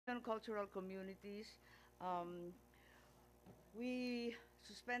cultural communities. Um, we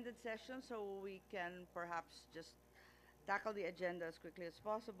suspended session so we can perhaps just tackle the agenda as quickly as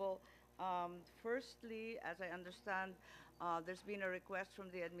possible. Firstly, as I understand, there's been a request from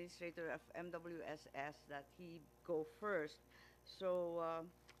the administrator of MWSS that he go first. So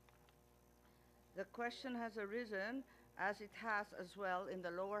the question has arisen, as it has as well in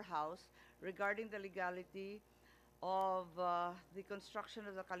the lower house, regarding the legality of the construction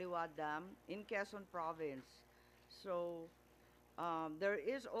of the Kaliwa Dam in Quezon Province. So there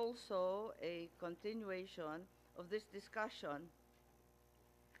is also a continuation of this discussion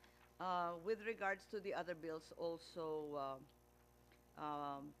with regards to the other bills also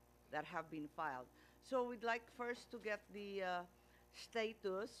that have been filed. So we'd like first to get the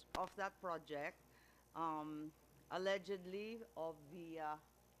status of that project, allegedly of the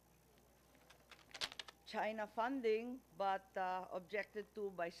China funding, but objected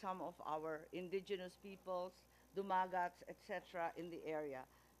to by some of our indigenous peoples, Dumagats, etc. in the area.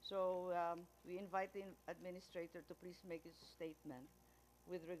 So we invite the administrator to please make his statement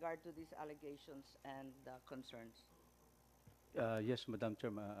with regard to these allegations and concerns. Yes, Madam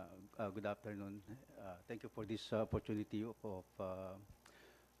Chair, good afternoon. Thank you for this opportunity of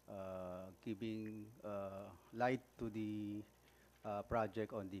giving light to the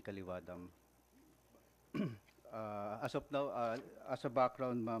project on the Kaliwa Dam. As of now, as a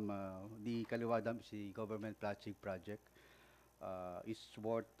background, ma'am, the Kaliwa Dam is a government project. It's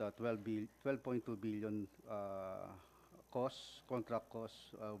worth 12.2 billion contract cost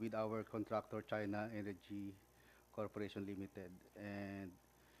with our contractor China Energy Corporation Limited, and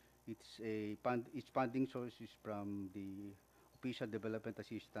its funding source is from the Official Development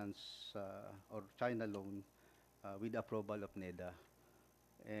Assistance or China loan with approval of NEDA.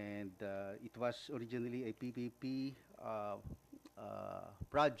 And it was originally a PPP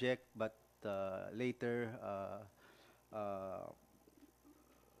project, but later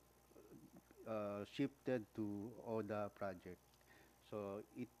uh, shifted to ODA project. So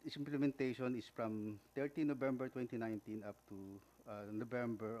its implementation is from 30 November 2019 up to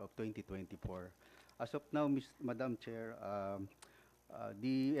November of 2024. As of now, Madam Chair,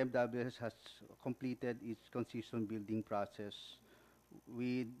 the MWS has completed its concession building process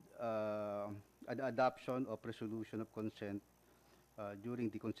with an adoption of resolution of consent during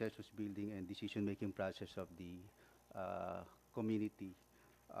the consensus building and decision-making process of the community.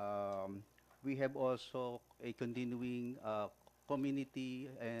 Um, we have also a continuing community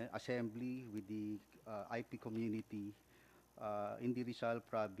assembly with the IP community in the Rizal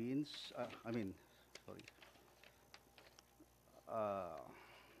province. Sorry. Uh,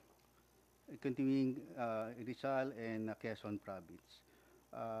 Continuing Rizal and Quezon province.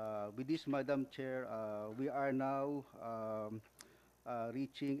 With this, Madam Chair, we are now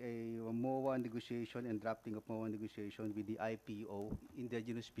reaching a MOA negotiation and drafting of MOA negotiation with the IPO,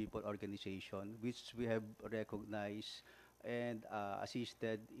 Indigenous People Organization, which we have recognized and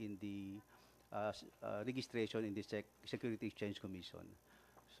assisted in the registration in the Security Exchange Commission.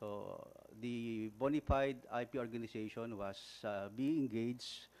 So the bona fide IP organization was being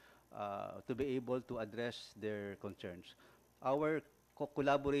engaged to be able to address their concerns. Our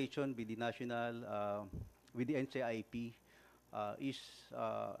collaboration with the national, with the NCIP is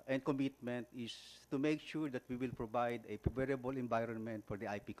and commitment is to make sure that we will provide a favorable environment for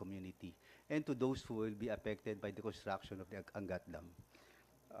the IP community and to those who will be affected by the construction of the Angat Dam.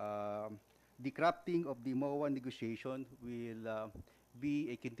 The crafting of the MOA negotiation will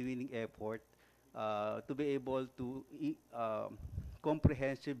be a continuing effort to be able to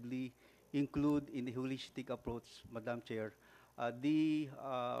comprehensively include in the holistic approach, Madam Chair, the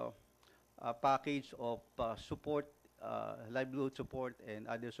package of support, livelihood support, and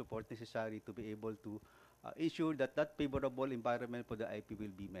other support necessary to be able to ensure that that favorable environment for the IP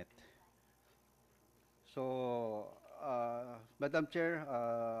will be met. So, Madam Chair,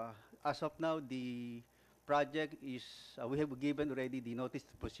 as of now, the project is, we have given already the notice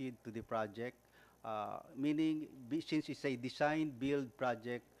to proceed to the project, meaning since it's a design build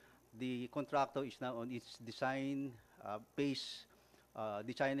project, the contractor is now on its design phase,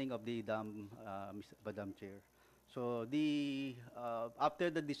 designing of the dam, Madam Chair. So after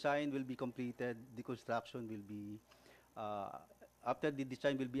the design will be completed, the construction will be uh, after the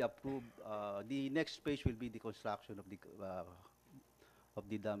design will be approved, the next phase will be the construction of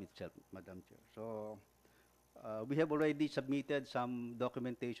the dam itself, Madam Chair. So we have already submitted some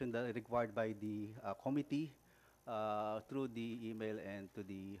documentation that are required by the committee through the email and to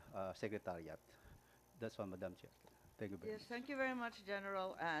the secretariat. That's all, Madam Chair. Thank you very Yes, much. thank you very much,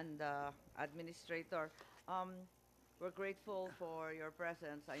 General and Administrator. Um, we're grateful for your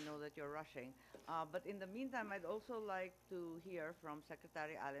presence. I know that you're rushing. But in the meantime, I'd also like to hear from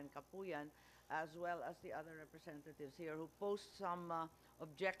Secretary Alan Capuyan, as well as the other representatives here who posed some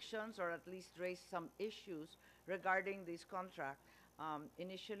objections or at least raised some issues regarding this contract.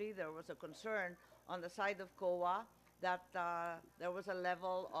 Initially, there was a concern on the side of COA that there was a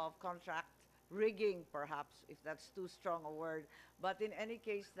level of contract rigging, perhaps, if that's too strong a word, but in any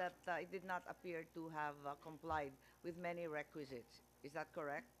case that it did not appear to have complied with many requisites. Is that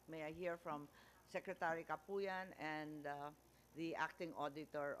correct? May I hear from Secretary Capuyan and the acting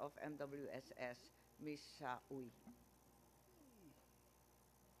auditor of MWSS, Ms. Uy.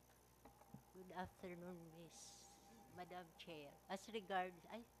 Good afternoon, Madam Chair. As regards,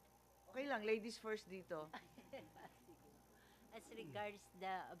 Okay lang, ladies first dito. as regards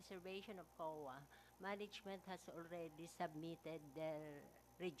the observation of COA, management has already submitted their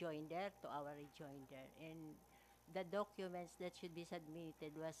rejoinder to our rejoinder, and the documents that should be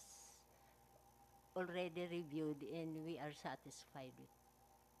submitted was already reviewed, and we are satisfied with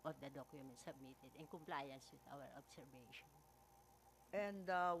of the documents submitted in compliance with our observation. And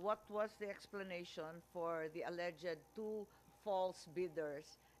what was the explanation for the alleged two false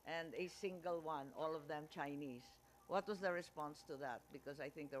bidders and a single one, all of them Chinese? What was the response to that? Because I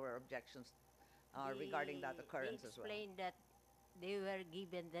think there were objections regarding that occurrence as well. They explained that they were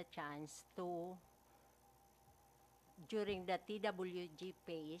given the chance to, during the TWG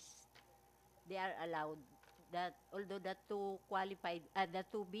phase, they are allowed that although the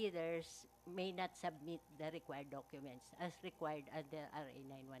two bidders may not submit the required documents as required under RA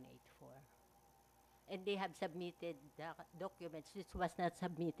 9184. And they have submitted the documents which was not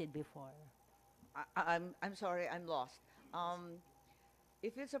submitted before. I'm sorry, I'm lost.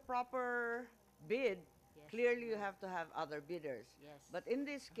 If it's a proper bid, Yes. clearly you have to have other bidders. Yes. But in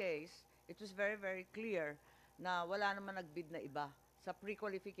this case, it was very, very clear na wala naman nagbid na iba. Sa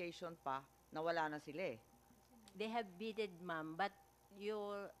pre-qualification pa, na wala na sila eh. They have bidded, ma'am, but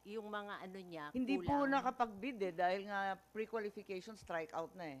yung mga ano niya, Hindi po kulang. nakapag-bid eh, dahil nga pre-qualification strike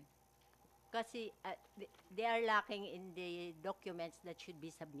out na eh. Kasi they are lacking in the documents that should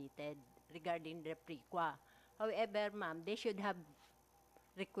be submitted regarding the pre-qua. However, ma'am, they should have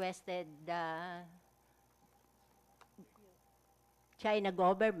requested the China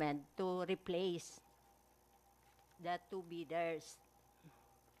government to replace the two bidders.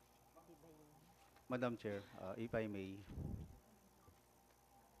 Madam Chair, if I may,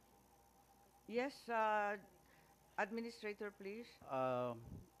 Yes, Administrator, please.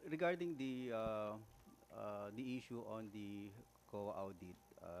 regarding the issue on the COA audit,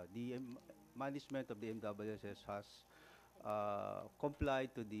 the management of the MWSS has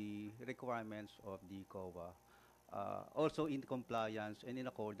complied to the requirements of the COA, also in compliance and in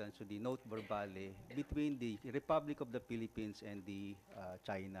accordance to the note verbale between the Republic of the Philippines and the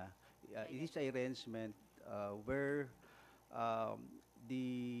China. It is arrangement where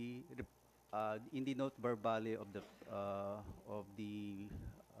the in the note verbale of the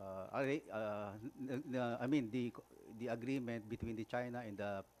I mean the agreement between the China and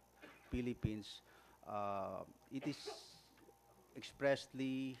the Philippines, it is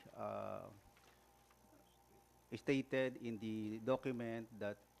expressly stated in the document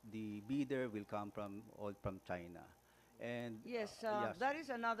that the bidder will come from China. And Yes, yes. that is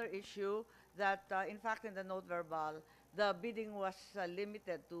another issue that, in fact, in the note verbal, the bidding was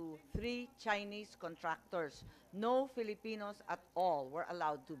limited to 3 Chinese contractors. No Filipinos at all were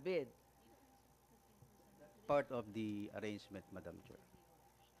allowed to bid. Part of the arrangement, Madam Chair.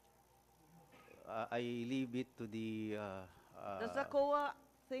 I leave it to the Does the COA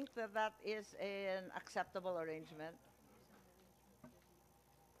think that that is an acceptable arrangement?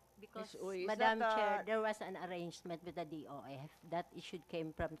 Because, Ms. Uy, is Madam that, Chair, there was an arrangement with the DOF that issue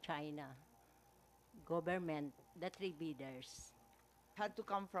came from China government, the 3 bidders. had to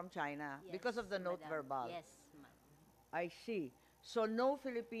come from China Yes, because of the note Madam. verbal. Yes, ma'am. I see. So no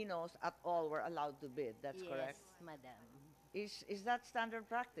Filipinos at all were allowed to bid. That's correct. Yes, madam. Is that standard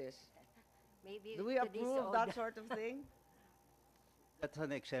practice? Maybe Do we to this approve that order. sort of thing? that's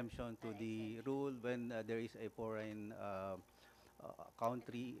an exemption to the rule when there is a foreign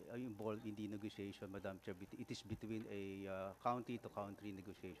country involved in the negotiation, Madam Chair. It is between a country-to-country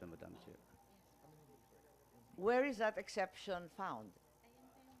negotiation, Madam Chair. Where is that exception found?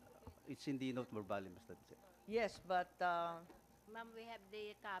 It's in the note verbale, Mr. Chair. Yes, but Ma'am, we have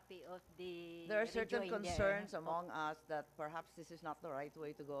the copy of the there are certain rejoinder. concerns among us that perhaps this is not the right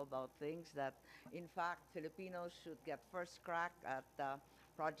way to go about things, that in fact Filipinos should get first crack at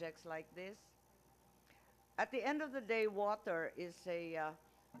projects like this. At the end of the day, water is a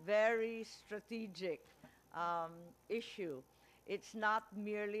very strategic um, issue. It's not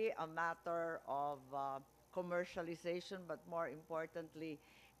merely a matter of commercialization, but more importantly,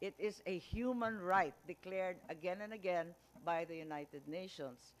 it is a human right declared again and again by the United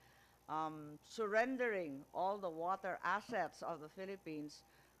Nations. Surrendering all the water assets of the Philippines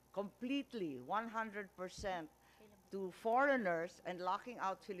completely, 100%, to foreigners and locking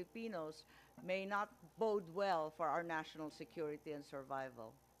out Filipinos may not bode well for our national security and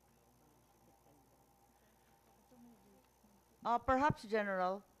survival. Perhaps,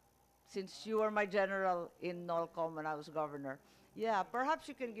 General, since you were my general in NOLCOM when I was governor, yeah, perhaps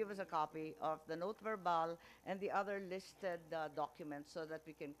you can give us a copy of the note verbal and the other listed documents so that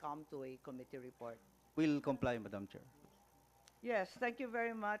we can come to a committee report. Will comply, Madam Chair. Yes, thank you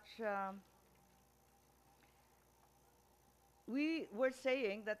very much. We were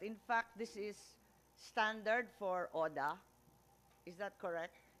saying that in fact this is standard for ODA. Is that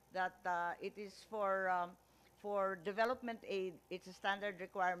correct? That it is for development aid, it's a standard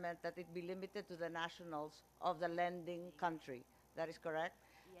requirement that it be limited to the nationals of the lending country. That is correct?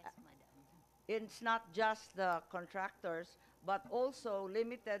 Yes, madam. It's not just the contractors, but also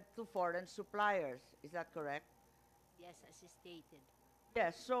limited to foreign suppliers. Is that correct? Yes, as stated.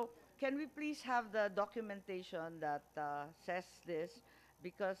 Yes, so can we please have the documentation that says this?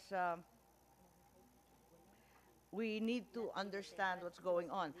 Because we need to understand what's going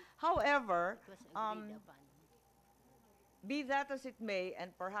on. However, It was agreed upon. be that as it may,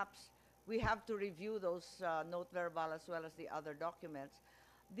 and perhaps we have to review those note verbal as well as the other documents.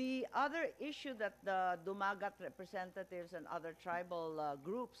 The other issue that the Dumagat representatives and other tribal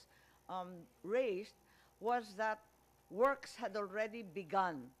groups raised was that works had already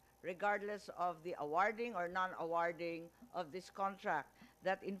begun, regardless of the awarding or non-awarding of this contract.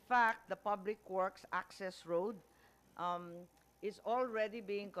 That in fact, the Public Works Access Road is already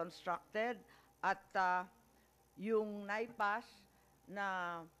being constructed at yung naipas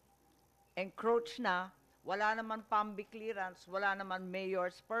na encroach na, wala naman PAMBI clearance, wala naman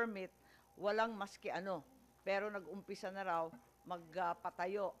mayor's permit, walang maski ano. Pero nag-umpisa na raw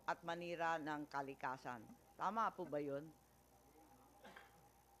magpatayo at manira ng kalikasan. Tama po ba yun?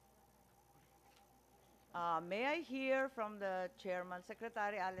 May I hear from the chairman,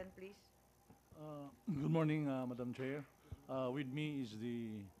 Secretary Allen, please? Good morning, Madam Chair. With me is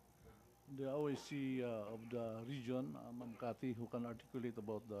the OAC of the region, Ma'am Cathy, who can articulate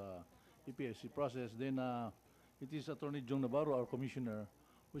about the EPSC process. Then it is Attorney Jong Navarro, our commissioner,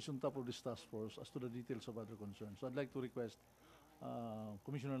 who is on top of this task force as to the details of other concerns. So I'd like to request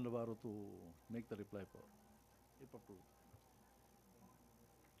Commissioner Navarro to make the reply for, if approved.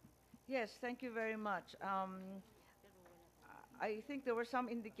 Yes, thank you very much. I think there were some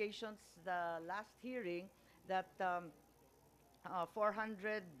indications the last hearing that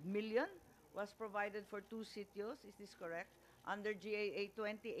 400 million was provided for 2 sitios. Is this correct? Under GAA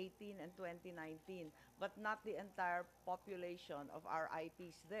 2018 and 2019, but not the entire population of our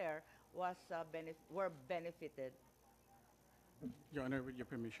IPs there was were benefited. Your Honor, with your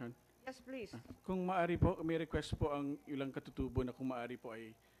permission. Yes, please. Kung maaari po, may request po ang ilang katutubo na kung maaari po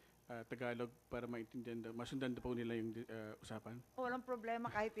ay Tagalog para maintindihan, masundan po nila yung usapan. Walang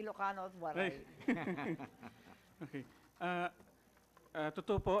problema kahit Ilocano at Waray. Okay.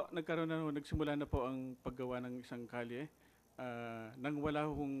 Totoo po, nagsimula na po ang paggawa ng isang kalye nang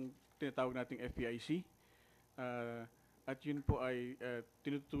wala hong tinatawag nating FPIC. At yun po ay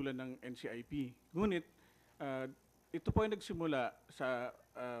tinutulan ng NCIP. Ngunit, ito po ay nagsimula sa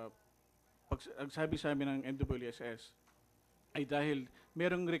pagsabi sa amin ng NWSS ay dahil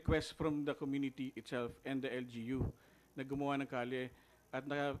merong request from the community itself and the LGU na gumawa ng kalye. At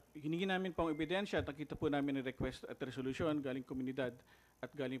hiningi namin po ang ebidensya at nakita po namin ang request at resolution galing komunidad at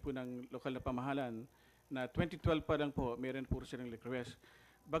galing po ng lokal na pamahalan na 2012 pa lang po, meron po silang request.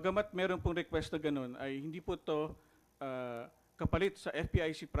 Bagamat meron pong request na ganun, ay hindi po ito kapalit sa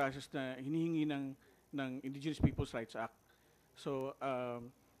FPIC process na hinihingi ng Indigenous Peoples' Rights Act. So,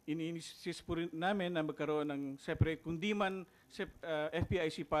 ini-insist po rin namin na magkaroon ng separate, kung di man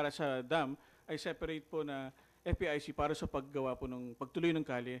FPIC para sa dam, ay separate po na FPIC para sa paggawa po ng pagtuloy ng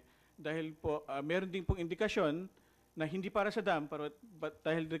kalye. Dahil po, meron din pong indikasyon na hindi para sa dam, pero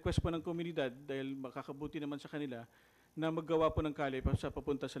dahil request po ng komunidad, dahil makakabuti naman sa kanila, na maggawa po ng kalye sa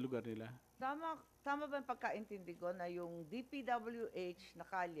papunta sa lugar nila. Tama ba yung pagkaintindi ko na yung DPWH na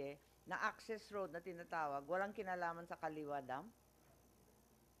kalye, na access road na tinatawag, walang kinalaman sa Kaliwa Dam?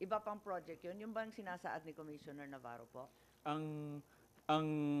 Iba pang project yun? Yung bang sinasaad ni Commissioner Navarro po? Ang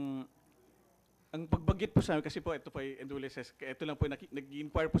pagbagit po sa amin, kasi po ito po ay NWSS, ito lang po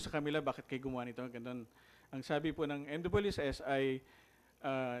nag-inquire po sa kanila bakit kayo gumawa nito. Ganun. Ang sabi po ng NWSS ay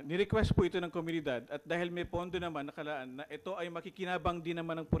Ni-request po ito ng komunidad at dahil may pondo naman nakalaan na ito ay makikinabang din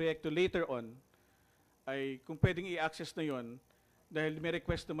naman ng proyekto later on, ay kung pwedeng i-access na yon dahil may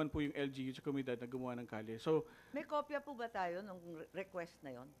request naman po yung LGU sa komunidad na gumawa ng kalye. So, May kopya po ba tayo ng request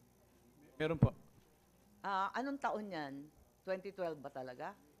na yon? meron po. Anong taon yan? 2012 ba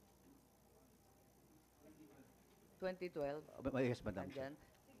talaga? 2012? Yes, Madam Chair. Nandyan.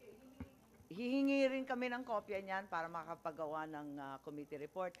 Hihingi rin kami ng kopya niyan para makapagawa ng committee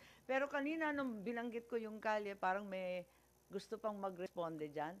report. Pero kanina nung binanggit ko yung kalye, parang may gusto pang mag-responde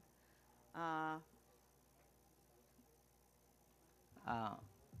dyan.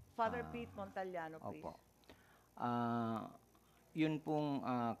 Father Pete Montaliano, please. Opo. Yun pong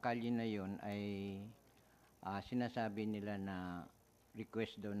kalye na yun ay sinasabi nila na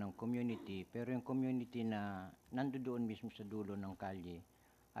request daw ng community, pero yung community na nandoon mismo sa dulo ng kalye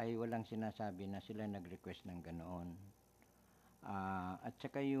ay walang sinasabi na sila nag-request ng ganoon. At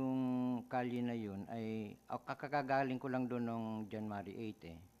saka yung kalye na yun ay kakagaling ko lang doon noong January 8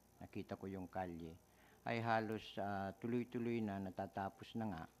 eh. Nakita ko yung kalye ay halos tuloy-tuloy na, natatapos na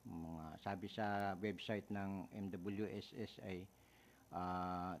nga. Sabi sa website ng MWSS ay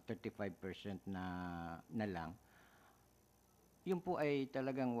 35% na lang. Yun po ay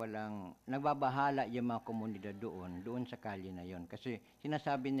talagang walang, nagbabahala yung mga komunidad doon sa kalye na yon. Kasi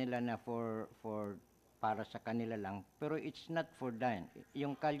sinasabi nila na para sa kanila lang, pero it's not for them.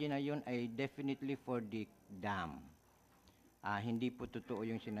 Yung kalye na yon ay definitely for the dam. Hindi po totoo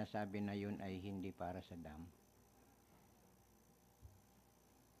yung sinasabi na yun ay hindi para sa dam.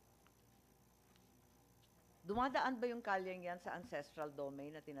 Dumadaan ba yung kalyeng yan sa ancestral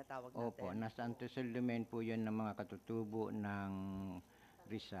domain na tinatawag natin? Opo, nasa ancestral domain po yun ng mga katutubo ng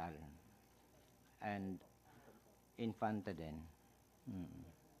Rizal and Infanta din.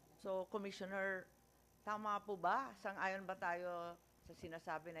 So, Commissioner, tama po ba? Sang-ayon ba tayo sa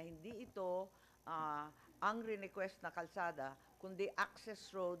sinasabi na hindi ito ang request na kalsada, kundi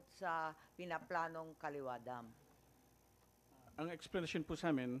access road sa pinaplanong Kaliwa Dam? Ang explanation po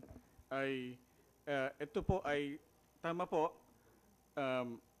sa amin ay ito po ay tama po.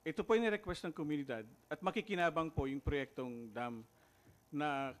 Ito po yung request ng komunidad at makikinabang po yung proyektong dam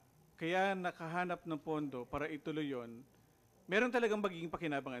na kaya nakahanap ng pondo para ituloy yon. Meron talagang magiging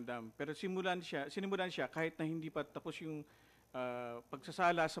pakinabang ang dam, pero sinimulan siya kahit na hindi pa tapos yung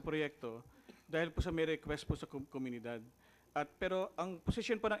pagsasala sa proyekto dahil po sa may request po sa komunidad. Pero ang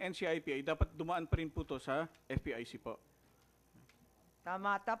posisyon po ng NCIP ay dapat dumaan pa rin po to sa FPIC po.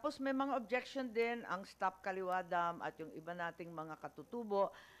 Tama. Tapos may mga objection din ang Stop Kaliwa Dam at yung iba nating mga katutubo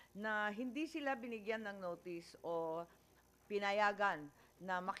na hindi sila binigyan ng notice o pinayagan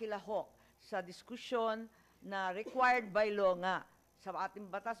na makilahok sa diskusyon na required by law nga. Sa ating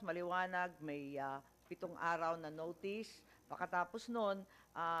batas, maliwanag, may 7 araw na notice. Pagkatapos nun,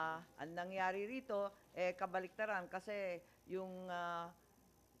 ang nangyari rito, kabaliktaran kasi yung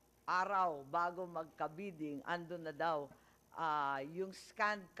araw bago magka-bidding, andun na daw. Yung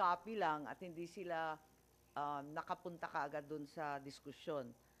scanned copy lang at hindi sila nakapunta kaagad dun sa diskusyon.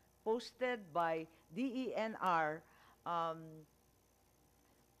 Posted by DENR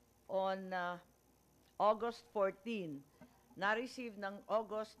on August 14, na-receive ng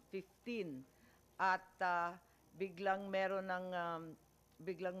August 15 at biglang meron ng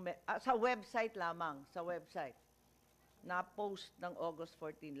sa website lamang, sa website na post ng August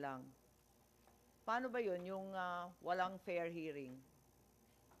 14 lang. Paano ba yun, yung walang fair hearing?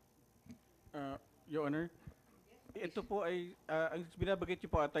 Your Honor, ito po ay, ang binabagit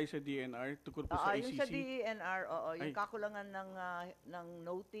niyo po atay sa DNR, tungkol po sa Yung ICC. sa DENR, yung Ay. kakulangan ng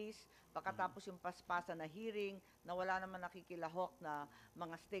notice, pagkatapos yung paspasan na hearing, na wala naman nakikilahok na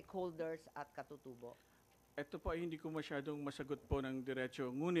mga stakeholders at katutubo. Ito po ay hindi ko masyadong masagot po ng diretso.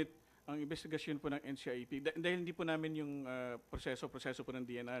 Ngunit, ang investigasyon po ng NCIP, dahil hindi po namin yung proseso po ng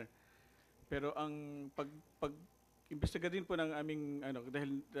DNR. Pero ang pag-imbestiga din po ng aming,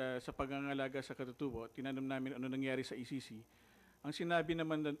 dahil sa pangangalaga sa katutubo, tinanong namin ano nangyari sa ICC. Ang sinabi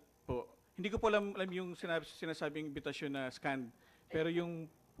naman po, hindi ko po alam yung sinasabing imbitasyon na scanned. Pero yung,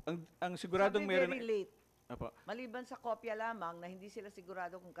 ang siguradong Sabi meron... very late. Apo. Maliban sa kopya lamang na hindi sila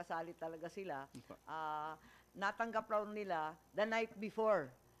sigurado kung kasali talaga sila, natanggap raw nila the night before.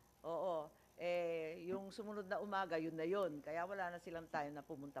 Oo. Yung sumunod na umaga, yun na yun. Kaya wala na silang time na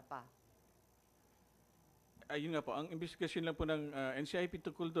pumunta pa. Ayun nga po, ang investigasyon lang po ng NCIP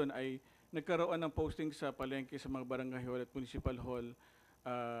tungkol doon ay nagkaroon ng posting sa palengke sa mga barangay hall at municipal hall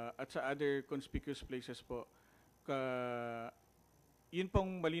at sa other conspicuous places po. Yun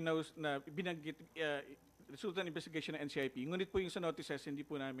pong malinaw na binanggit, resulta ng investigation ng NCIP. Ngunit po yung sa notices, hindi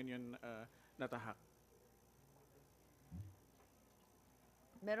po namin yun natahak.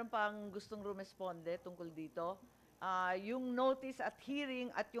 Meron pang gustong rumesponde tungkol dito. Yung notice at hearing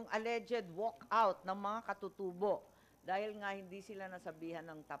at yung alleged walkout ng mga katutubo dahil nga hindi sila nasabihan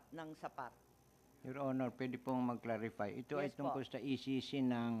ng sapat. Your Honor, pwede pong mag-clarify. Ito ay Yes po. tungkol sa ECC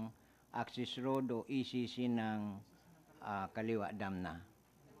ng Access Road o ECC ng Kaliwa Dam na.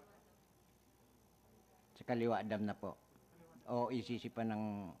 Sa Kaliwa Dam na po. O ECC pa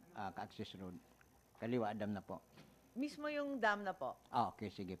ng Access Road. Kaliwa Dam na po. Mismo yung dam na po. Okay,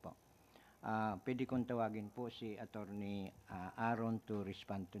 sige po. Pwede kong tawagin po si Attorney Aaron to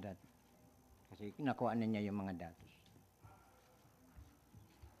respond to that. Kasi nakuha na niya yung mga datos.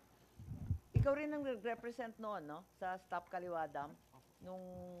 Ikaw rin ang represent noon, no? Sa Stop Kaliwa Dam, nung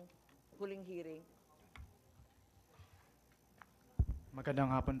huling hearing. Magandang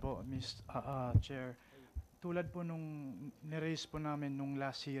hapon po, Ms. Chair. Tulad po nung niraise po namin nung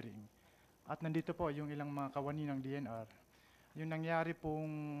last hearing, at nandito po yung ilang mga kawani ng DNR, yung nangyari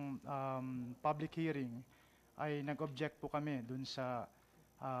pong public hearing ay nag-object po kami dun sa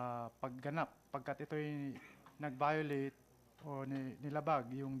pagganap pagkat ito'y nag-violate o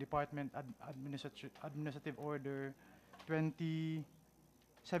nilabag yung Department Administrative Order 2017-15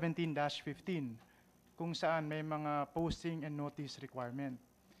 kung saan may mga posting and notice requirement.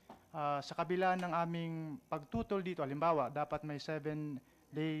 Sa kabila ng aming pagtutol dito, halimbawa, dapat may 7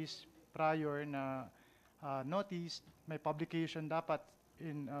 days prior na notice, may publication dapat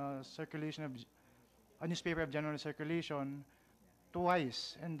in circulation of a newspaper of general circulation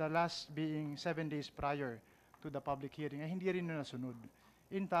twice, and the last being 7 days prior to the public hearing, ay hindi rin na nasunod.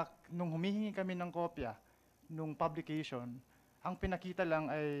 In fact, nung humihingi kami ng kopya nung publication, ang pinakita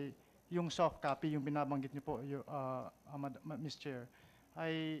lang ay yung soft copy, yung binabanggit niyo po, Ms. Chair,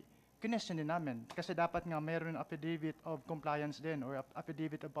 ay kinestyon din namin. Kasi dapat nga mayroon affidavit of compliance din or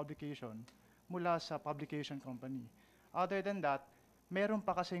affidavit of publication mula sa publication company. Other than that, meron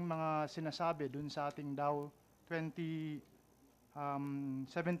pa kasing mga sinasabi dun sa ating DAO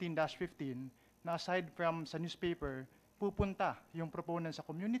 2017-15 na aside from sa newspaper, pupunta yung proponent sa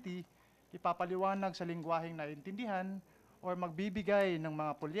community, ipapaliwanag sa lingwaheng naiintindihan, or magbibigay ng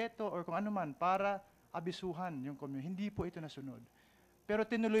mga polyeto or kung ano man para abisuhan yung community. Hindi po ito nasunod. Pero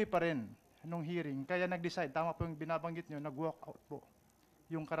tinuloy pa rin nung hearing, kaya nag-decide, tama po yung binabanggit nyo, nag-walk out po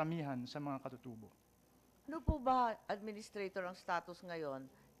yung karamihan sa mga katutubo. Ano po ba, Administrator, ang status ngayon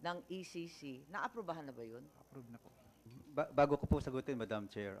ng ECC? Naaprubahan na ba yun? Approve na po. Bago ko po sagutin, Madam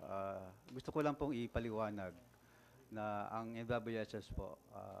Chair, gusto ko lang pong ipaliwanag na ang NWSS po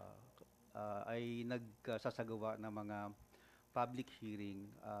ay nagsasagawa ng mga public hearing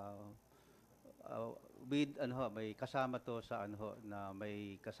with may kasama to sa na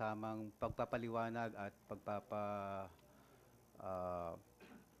may kasamang pagpapaliwanag at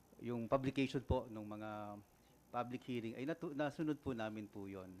yung publication po ng mga public hearing ay nasunod po namin po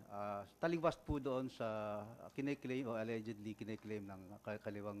yon. Taliwas po doon sa kiniklaim o allegedly kiniklaim ng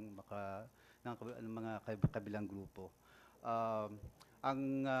kaliwang ng mga kabilang grupo.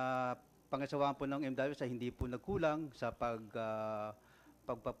 Ang pangasawaan po ng MWS ay hindi po nagkulang sa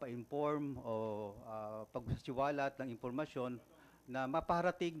pagpapa-inform o pagsiwalat ng impormasyon na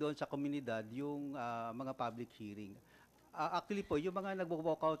maparating doon sa komunidad yung mga public hearing. Actually po, yung mga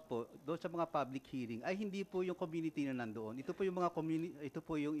nagwo-walkout po doon sa mga public hearing ay hindi po yung community na nandoon. Ito po yung mga ito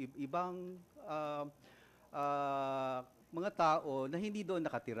po yung ibang mga tao na hindi doon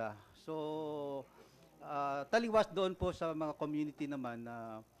nakatira. So taliwas doon po sa mga community naman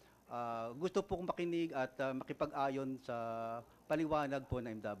na gusto pong makinig at makipag-ayon sa paliwanag po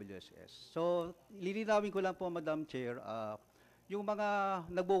ng MWSS. So lilinawin ko lang po, Madam Chair, yung mga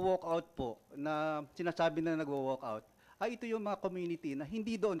nagwo-walkout po na sinasabi na nagwo-walkout ay ito yung mga community na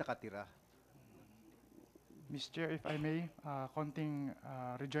hindi doon nakatira. Mr. Chair, if I may, konting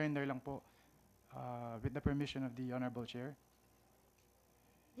rejoinder lang po with the permission of the Honorable Chair.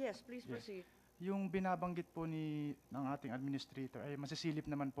 Yes, please Yes. proceed. Yung binabanggit po ng ating administrator ay masisilip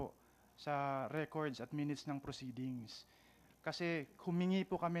naman po sa records at minutes ng proceedings. Kasi humingi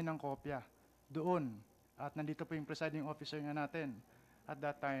po kami ng kopya doon at nandito po yung presiding officer nga natin at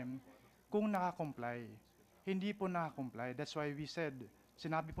that time kung nakakomply. Hindi po nakakomply. That's why we said,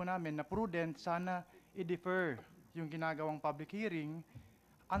 sinabi po namin na prudent, sana i-defer yung ginagawang public hearing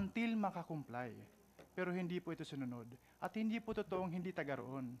until makakomply. Pero hindi po ito sinunod. At hindi po totoong hindi taga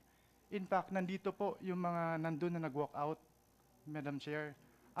roon. In fact, nandito po yung mga nandun na nag-walk out, Madam Chair,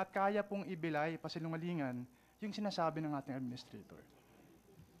 at kaya pong ibilay, pasinungalingan, yung sinasabi ng ating administrator.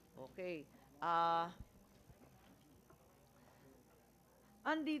 Okay.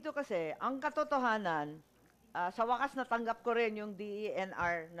 Andito kasi, ang katotohanan, sa wakas natanggap ko rin yung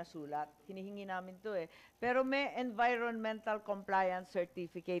DENR na sulat. Hinihingi namin to eh. Pero may environmental compliance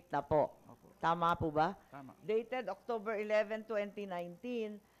certificate na po. Tama po ba? Tama. Dated October 11,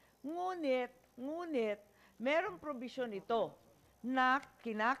 2019. Ngunit, merong provision ito na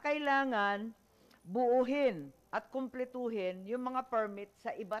kinakailangan buuhin at kumpletuhin yung mga permit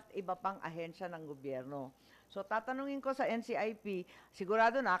sa iba't iba pang ahensya ng gobyerno. So tatanungin ko sa NCIP,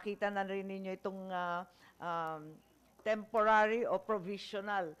 sigurado nakita na rin ninyo itong temporary o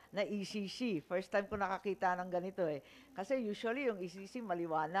provisional na ECC. First time ko nakakita ng ganito eh. Kasi usually yung ECC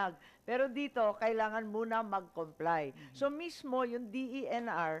maliwanag. Pero dito, kailangan muna mag-comply. So mismo yung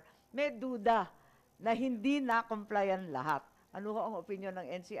DENR, may duda na hindi na-complyan lahat. Ano ho ang opinion ng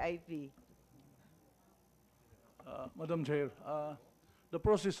NCIP? Madam Chair, the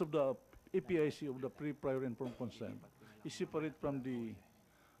process of the APIC of the pre-prior informed consent is separate from the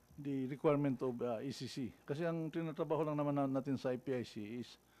requirement of ECC. Kasi ang tinatrabaho lang naman natin sa APIC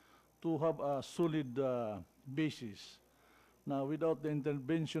is to have a solid basis na without the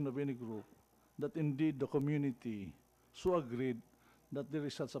intervention of any group, that indeed the community so agreed that there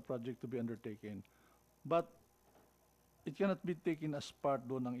is such a project to be undertaken. But it cannot be taken as part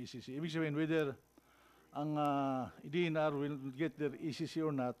doon ng ECC. Ibig sabihin, whether ang DNR will get their ECC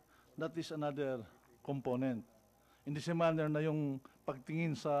or not, that is another component. In the same manner na yung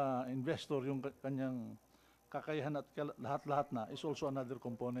pagtingin sa investor, yung kanyang kakayahan at lahat-lahat na is also another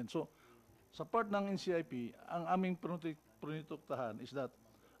component. So, sa part ng NCIP, ang aming prunutuktahan is that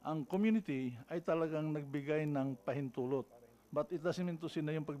ang community ay talagang nagbigay ng pahintulot. But it doesn't mean to say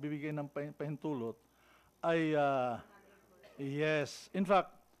na yung pagbibigay ng pahintulot ay yes. In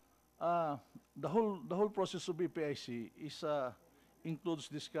fact, the whole process of APIC is includes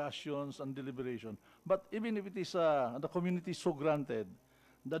discussions and deliberation. But even if it is the community so granted,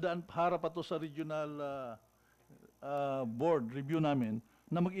 dadaan harap pa to sa regional board review namin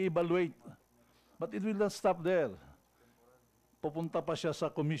na mag-evaluate. But it will not stop there. Pupunta pa siya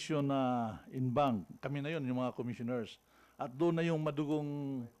sa commission na in-bank. Kami na yun, yung mga commissioners. At doon na yung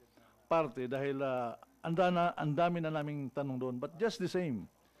madugong parte dahil ang dami na naming tanong doon. But just the same,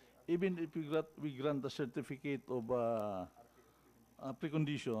 even if we grant a certificate of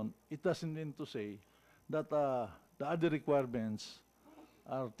precondition, it doesn't mean to say that the other requirements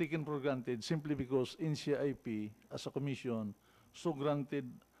are taken for granted simply because NCIP as a commission so granted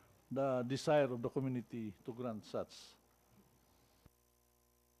the desire of the community to grant such.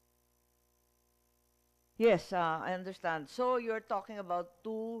 Yes, I understand. So you're talking about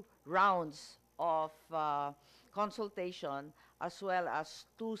 2 rounds of consultation as well as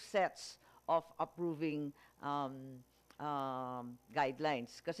 2 sets of approving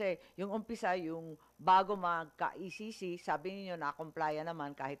guidelines. Kasi yung umpisa, yung bago magka-ECC, sabi niyo na-comply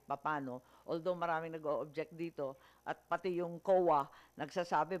naman kahit papano, although maraming nag-o-object dito, at pati yung COA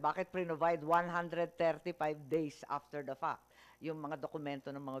nagsasabi bakit pre-provide 135 days after the fact yung mga dokumento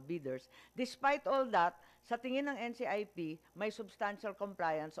ng mga bidders. Despite all that, sa tingin ng NCIP, may substantial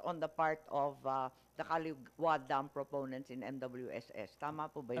compliance on the part of the Kaliwa Dam proponents in MWSS. Tama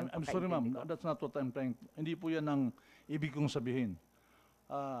po ba yung I'm sorry ma'am, that's not what I'm trying. Hindi po yan ang ibig kong sabihin.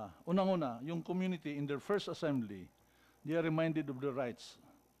 Unang-una, yung community in their first assembly, they are reminded of their rights,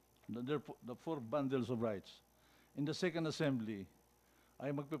 the 4 bundles of rights. In the second assembly,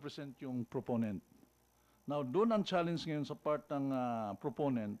 ay magpe-present yung proponent. Now, doon ang challenge ngayon sa part ng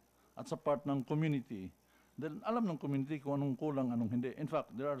proponent at sa part ng community. Dahil alam ng community kung anong kulang, anong hindi. In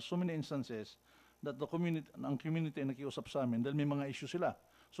fact, there are so many instances that ang community ay nakiusap sa amin dahil may mga issue sila.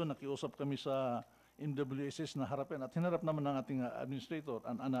 So, nakiusap kami sa MWSS na harapin at hinarap naman ng ating administrator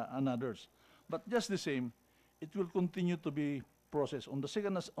and others. But just the same, it will continue to be processed. On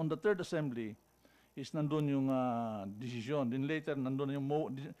the third assembly, is nandun yung decision. Then later, nandun yung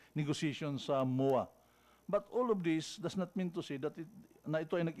negotiation sa MOA. But all of this does not mean to say that na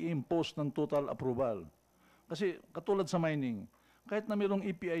ito ay nag-i-impose ng total approval. Kasi katulad sa mining, kahit na mayroong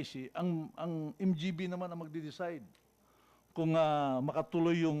EPIC, ang MGB naman ang magde-decide kung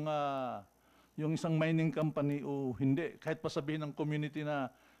makatuloy yung isang mining company o hindi. Kahit pa sabihin ng community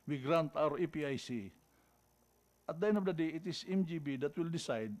na we grant our EPIC. At the end of the day, it is MGB that will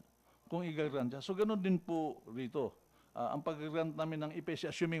decide kung i-grant siya. So ganun din po rito. Ang pag-grant namin ng EPIC,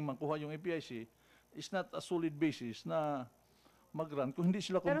 assuming makuha yung EPIC, is not a solid basis na mag-grant kung hindi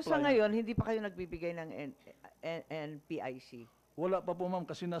sila Pero compliant. sa ngayon, hindi pa kayo nagbibigay ng NPIC? Wala pa po ma'am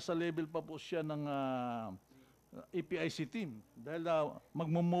kasi nasa level pa po siya ng APIC team. Dahil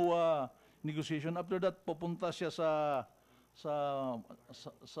magmumuwa negotiation. After that, pupunta siya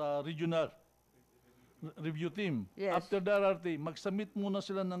sa regional review team. Yes. After the RRT, mag-submit muna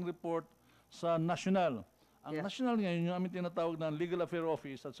sila ng report sa national. Ang Yes. national ngayon, yung aming tinatawag na Legal Affair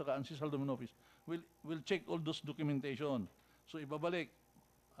Office at saka Ancestral Domain Office, will check all those documentation. So ibabalik,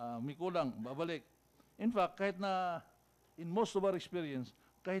 may kulang, babalik. In fact, kahit na in most of our experience,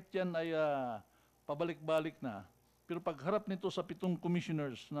 kahit yan ay pabalik-balik na, pero pagharap nito sa 7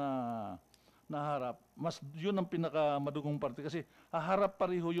 commissioners na naharap, mas yun ang pinakamadugong parte kasi haharap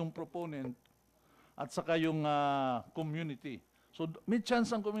pareho yung proponent at saka yung community. So may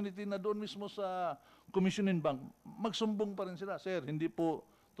chance ang community na doon mismo sa commissioning bank, magsumbong pa rin sila. Sir, hindi po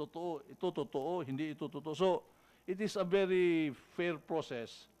totoo, ito totoo, hindi ito totoo. So it is a very fair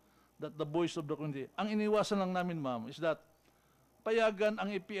process that the voice of the community. Ang iniwasan lang namin, ma'am, is that payagan ang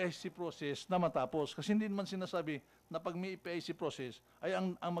EPIC process na matapos. Kasi hindi naman sinasabi na pag may EPIC process, ay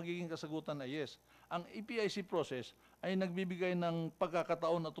ang magiging kasagutan ay yes. Ang EPIC process ay nagbibigay ng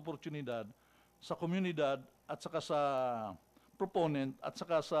pagkakataon at oportunidad sa komunidad at saka sa proponent at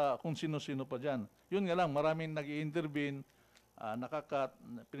saka sa kung sino-sino pa dyan. Yun nga lang, maraming nag-i-intervene, nakakat,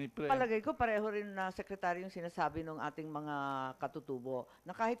 pinipre. Palagay ko pareho rin na sekretary yung sinasabi ng ating mga katutubo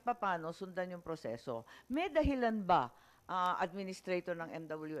na kahit papano sundan yung proseso. May dahilan ba administrator ng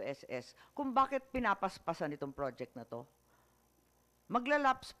MWSS kung bakit pinapaspasan itong project na to?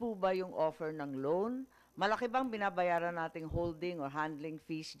 Maglalaps po ba yung offer ng loan? Malaki bang binabayaran nating holding or handling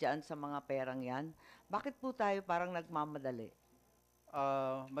fees dyan sa mga perang yan? Bakit po tayo parang nagmamadali?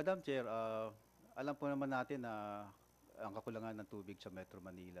 Madam Chair, alam po naman natin na ang kakulangan ng tubig sa Metro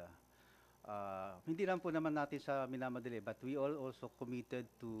Manila. Hindi lang po naman natin sa minamadali, but we all also committed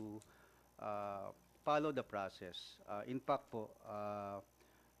to follow the process. In fact po,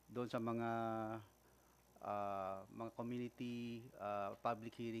 doon sa mga community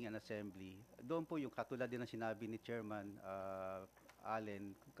public hearing and assembly, doon po yung katulad din ng sinabi ni Chairman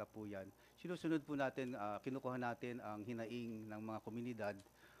Allen Kapuyan, sinusunod po natin, kinukuha natin ang hinaing ng mga komunidad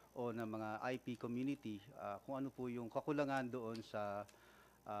o ng mga IP community, kung ano po yung kakulangan doon sa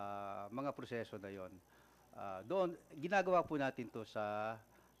mga proseso na yon. Doon, ginagawa po natin to sa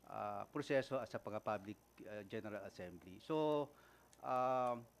proseso at sa public General Assembly. So,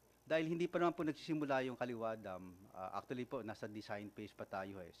 dahil hindi pa naman po nagsisimula yung Kaliwa Dam, actually po, nasa design phase pa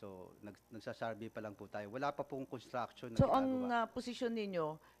tayo eh. So, nagsasurvey pa lang po tayo. Wala pa pong construction na So ang ginagawa. posisyon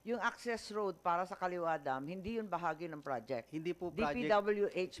ninyo, yung access road para sa Kaliwa Dam, hindi yun bahagi ng project. Hindi po project.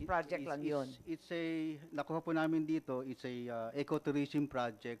 DPWH project lang yun. It's a, nakuha po namin dito, it's a ecotourism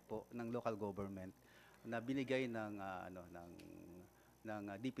project po ng local government na binigay ng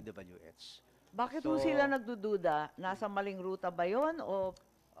DPWH. Bakit So, po sila nagdududa? Nasa maling ruta ba yun? O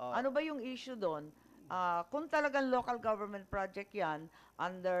ano ba yung issue doon? Kung talagang local government project yan,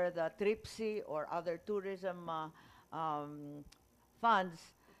 under the TRIPSI or other tourism funds,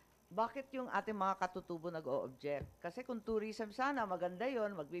 bakit yung ating mga katutubo nag-o-object? Kasi kung tourism sana, maganda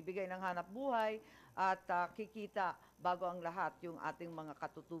yon, magbibigay ng hanap buhay at kikita bago ang lahat yung ating mga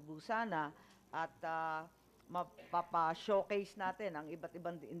katutubo sana at mapapa-showcase natin ang iba't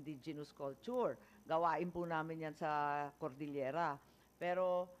ibang indigenous culture. Gawain po namin yan sa Cordillera.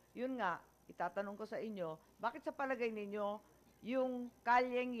 Pero yun nga, itatanong ko sa inyo, bakit sa palagay ninyo yung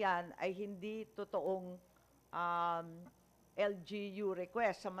kalyeng yan ay hindi totoong LGU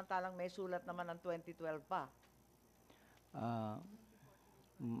request, samantalang may sulat naman ng 2012 pa?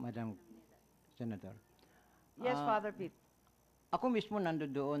 Madam Senator. Yes, Ah, Father Pete. Ako mismo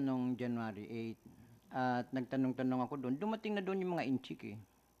nandoon nung January 8 at nagtanong-tanong ako doon. Dumating na doon yung mga inchik eh.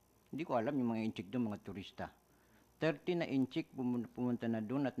 Hindi ko alam yung mga inchik doon, mga turista. 30 na inchik pumunta na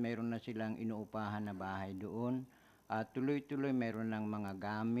doon at mayroon na silang inuupahan na bahay doon. At tuloy-tuloy mayroon ng mga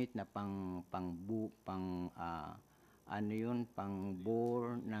gamit na pang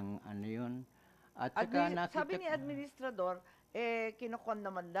bore ng ano yun. At saka Sabi ni Administrador, kinokon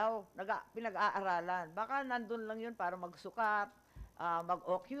naman daw, pinag-aaralan. Baka nandun lang yun para magsukat,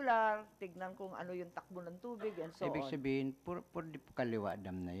 mag-ocular, tignan kung ano yung takbo ng tubig, and so ibig on. sabihin, pur di Kaliwa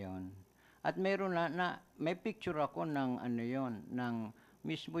Dam na yon. At meron may picture ako ng ano yon, ng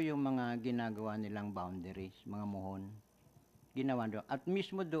mismo yung mga ginagawa nilang boundaries, mga muhon. Ginawa doon. At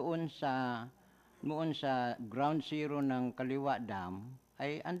mismo doon sa ground zero ng Kaliwa Dam,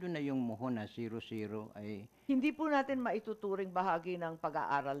 ay andun na yung muhon na 00 ay Hindi po natin maituturing bahagi ng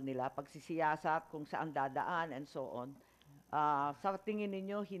pag-aaral nila, pagsisiyasat, kung saan dadaan, and so on. Sa tingin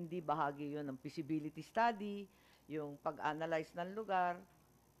ninyo, hindi bahagi yun ng feasibility study, yung pag-analyze ng lugar?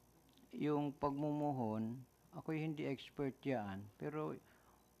 yung pagmumuhon, ako hindi expert yan, pero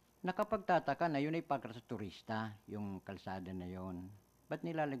nakapagtataka na yun ay para sa turista, yung kalsada na yon. Ba't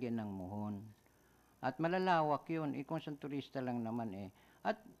nilalagyan ng muhon? At malalawak yun, kung sa turista lang naman eh.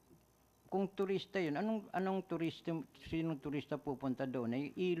 At kung turista yun, anong turista, sinong turista pupunta doon?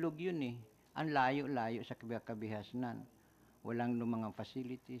 Ay ilog yun eh. Ang layo-layo sa kabihasnan. Walang mga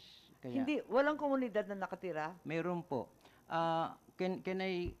facilities. Kaya Hindi, walang komunidad na nakatira? mayroon po. Can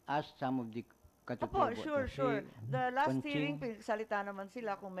I ask some of the Opo, katutubo sure, to sure. say, The last Conching? hearing, pinagsalita naman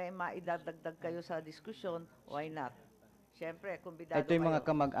sila kung may maidadagdag kayo sa diskusyon, why not? Siyempre, kumbidado Ito yung mga kayo.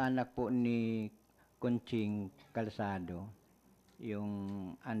 kamag-anak po ni Conching Calzado, yung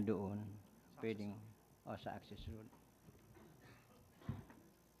andoon, pwedeng, sa access road.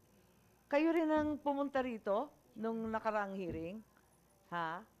 Kayo rin ang pumunta rito nung nakaraang hearing?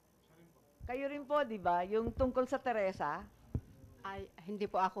 Ha? Kayo rin po, di ba? Yung tungkol sa Teresa? Ay, hindi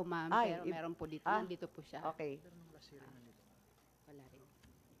po ako, ma'am, Ay, pero meron po dito. ah, Nandito po siya. Okay. Wala rin.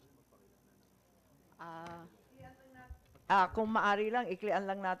 Kung maari lang, iklian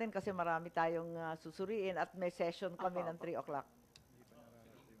lang natin kasi marami tayong susuriin at may session kami ng 3 o'clock.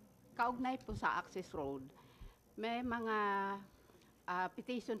 Kaugnay po sa access road, may mga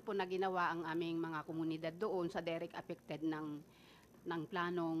petition po na ginawa ang aming mga komunidad doon sa direct affected ng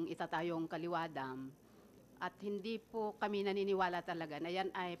planong itatayong Kaliwa Dam. At hindi po kami naniniwala talaga na yan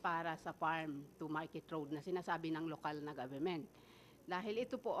ay para sa farm to market road na sinasabi ng lokal na government. Dahil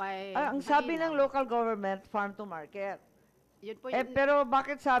ito po ay... Ang sabi ng local government, farm to market. Yun po Pero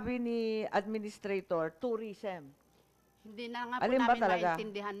bakit sabi ni administrator, tourism? Hindi na nga po Alin ba namin talaga?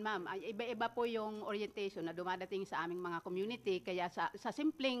 maintindihan, ma'am. Ay, iba-iba po yung orientation na dumadating sa aming mga community. Kaya sa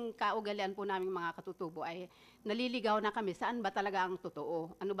simpleng kaugalian po naming mga katutubo ay naliligaw na kami saan ba talaga ang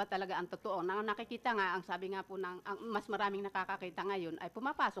totoo? Ano ba talaga ang totoo? Nang nakikita nga, ang sabi nga po ang mas maraming nakakakita ngayon ay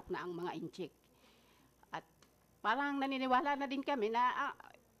pumapasok na ang mga inchik. At parang naniniwala na din kami na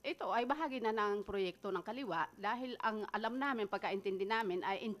ito ay bahagi na ng proyekto ng Kaliwa dahil ang alam namin, pagkaintindi namin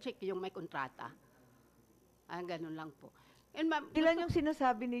ay inchik yung may kontrata. Ganun lang po. And Ilan yung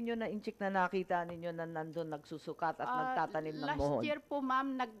sinasabi ninyo na inchik na nakita ninyo na nandun nagsusukat at nagtatanim ng last mohon? year po,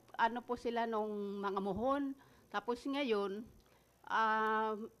 ma'am, ano po sila nung mga mohon. Tapos ngayon,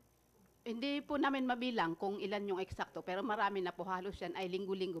 hindi po namin mabilang kung ilan yung eksakto. Pero marami na po, halos yan ay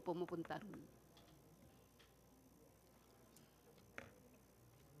linggo-linggo pumupunta ron.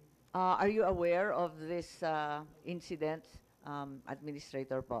 Are you aware of this incident,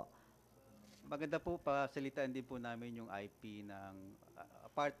 Administrator po? Maganda po, pasalitaan din po namin yung IP ng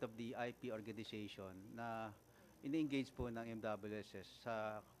part of the IP organization na ini-engage po ng MWSS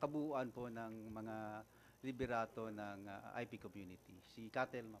sa kabuuan po ng mga liberato ng IP community. Si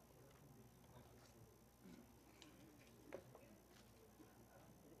Katelma po.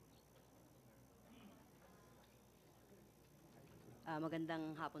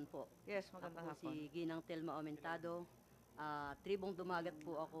 Magandang hapon po. Yes, magandang Ako hapon. si Ginang Telma Aumentado. Tribong Dumagat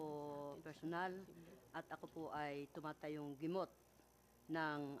po ako personal at ako po ay tumatayong gimot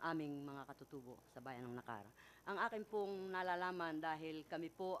ng aming mga katutubo sa bayan ng Nakar. Ang akin pong nalalaman dahil kami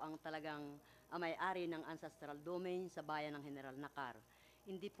po ang talagang may-ari ng ancestral domain sa bayan ng General Nakar.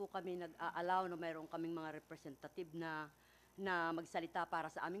 Hindi po kami nag-aalaw na mayroon kaming mga representative na magsalita para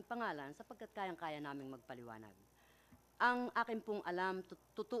sa aming pangalan sapagkat kayang-kaya naming magpaliwanag. Ang akin pong alam,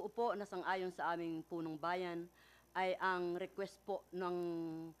 totoo po na sang-ayon sa aming punong bayan, ay ang request po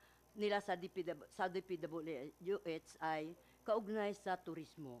nila sa DPWH ay kaugnay sa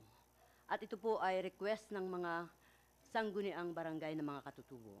turismo. At ito po ay request ng mga sangguniang barangay ng mga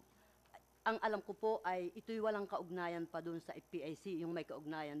katutubo. Ang alam ko po ay ito'y walang kaugnayan pa doon sa FPIC, yung may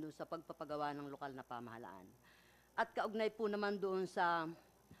kaugnayan doon sa pagpapagawa ng lokal na pamahalaan. At kaugnay po naman doon sa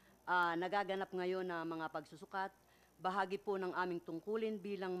nagaganap ngayon na mga pagsusukat, bahagi po ng aming tungkulin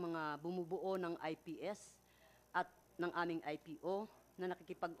bilang mga bumubuo ng IPS at ng aming IPO na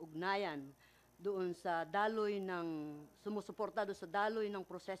nakikipag-ugnayan doon sa daloy ng, sumusuporta doon sa daloy ng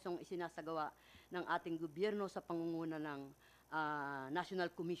prosesong isinasagawa ng ating gobyerno sa pangunguna ng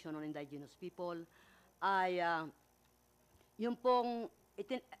National Commission on Indigenous People, ay yung pong,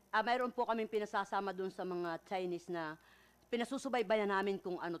 mayroon po kaming pinasasama doon sa mga Chinese na pinasusubaybayan namin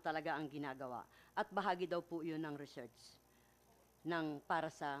kung ano talaga ang ginagawa. At bahagi daw po yun ng research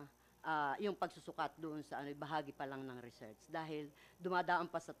para sa yung pagsusukat doon sa bahagi pa lang ng research dahil dumadaan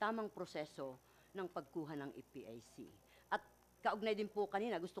pa sa tamang proseso ng pagkuha ng EPIC. At kaugnay din po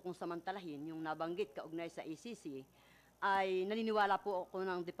kanina, gusto kong samantalahin yung nabanggit kaugnay sa ACC, ay naniniwala po ako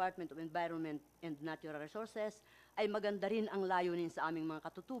ng Department of Environment and Natural Resources ay maganda rin ang layunin sa aming mga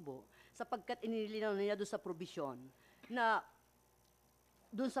katutubo sapagkat inilinaw nila doon sa probisyon na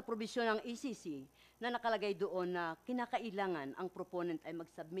doon sa probisyon ng ACC na nakalagay doon na kinakailangan ang proponent ay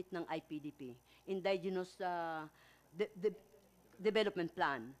mag-submit ng IPDP, Indigenous Development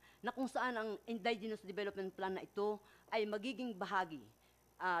Plan, na kung saan ang Indigenous Development Plan na ito ay magiging bahagi.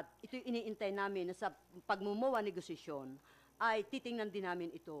 At ito'y iniintay namin na sa pagmumuwa negosasyon ay titingnan din namin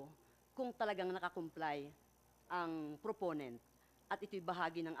ito kung talagang nakakomply ang proponent at ito'y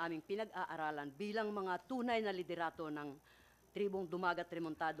bahagi ng aming pinag-aaralan bilang mga tunay na liderato ng tribong Dumagat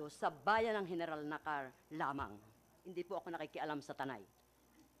Remontado sa bayan ng General Nakar lamang. Hindi po ako nakikialam sa Tanay.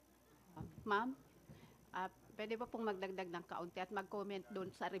 Ma'am, pwede ba pong magdagdag ng kaunti at mag-comment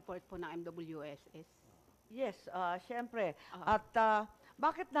doon sa report po ng MWSS? Yes, syempre. Ah. At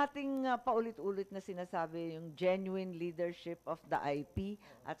bakit nating paulit-ulit na sinasabi yung genuine leadership of the IP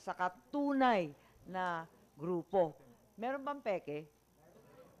at saka tunay na grupo? Meron bang peke?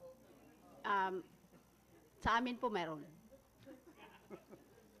 Sa amin po meron.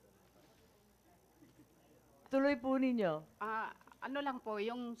 Tuloy po ninyo. Ano lang po,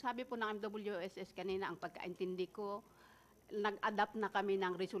 yung sabi po ng MWSS kanina, ang pagkaintindi ko, nag-adapt na kami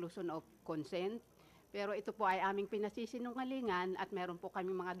ng resolution of consent. Pero ito po ay aming pinasisinungalingan at meron po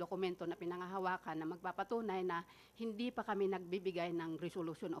kami mga dokumento na pinangahawakan na magpapatunay na hindi pa kami nagbibigay ng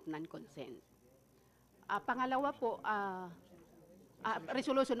resolution of non-consent. Pangalawa po,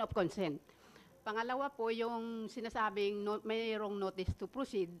 resolution of consent. Pangalawa po, yung sinasabing mayroong notice to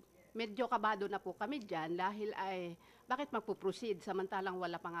proceed, medyo kabado na po kami dyan dahil ay bakit magpo-proceed samantalang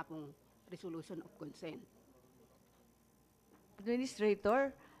wala pa nga pong resolution of consent.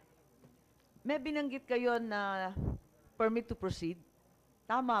 Administrator, may binanggit kayo na permit to proceed.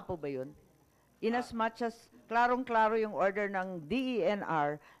 Tama po ba yun? In as much as klarong-klaro yung order ng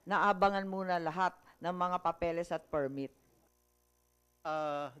DENR na abangan muna lahat ng mga papeles at permit.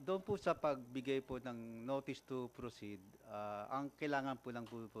 Doon po sa pagbigay po ng notice to proceed, ang kailangan po lang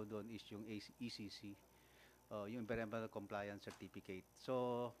po doon is yung ECC, yung Environmental Compliance Certificate.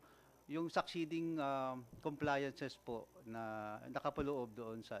 So, yung succeeding compliances po na nakapaloob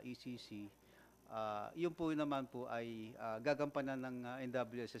doon sa ECC, yun po naman po ay gagampanan ng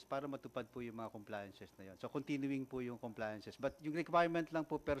NWSS para matupad po yung mga compliances na yun. So, continuing po yung compliances. But yung requirement lang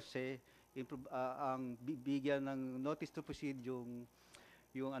po per se, ang bigyan ng notice to proceed yung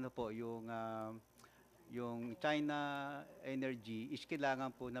ano po, yung China Energy is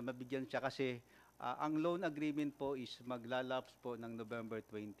kailangan po na mabigyan siya kasi ang loan agreement po is maglalapse po ng November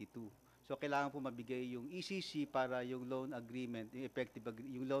 22. So kailangan po mabigay yung ECC para yung loan agreement,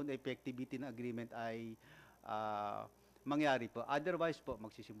 yung loan effectivity na agreement ay mangyari po. Otherwise po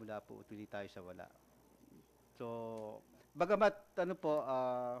magsisimula po ulit tayo sa wala. So bagamat ano po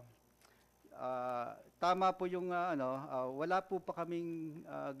tama po yung wala po pa kaming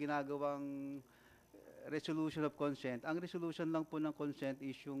ginagawang resolution of consent. Ang resolution lang po ng consent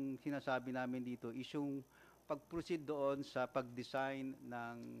is yung sinasabi namin dito is yung pag-proceed doon sa pag-design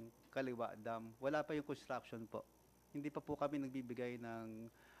ng Kaliwa Dam. Wala pa yung construction po. Hindi pa po kami nagbibigay ng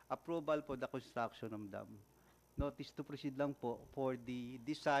approval for the construction ng dam. Notice to proceed lang po for the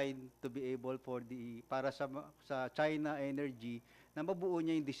design to be able para sa China Energy na mabuo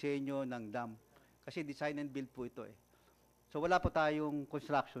niya yung disenyo ng dam. Kasi design and build po ito eh. So wala po tayong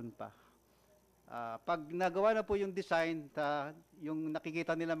construction pa. Pag nagawa na po yung design, yung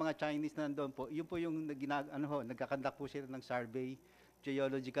nakikita nila mga Chinese na nandoon po, yun po yung nagkakandak po sila ng survey,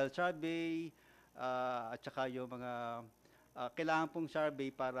 geological survey, at saka yung mga kailangan pong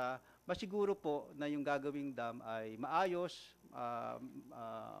survey para masiguro po na yung gagawing dam ay maayos,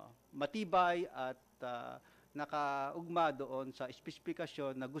 matibay at nakaugma doon sa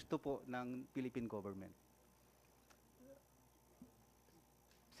espesikasyon na gusto po ng Philippine government.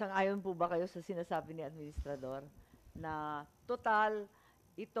 Sang-ayon po ba kayo sa sinasabi ni Administrador na total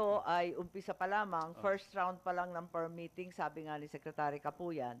ito ay umpisa pa lamang, first round pa lang ng permitting, sabi nga ni Secretary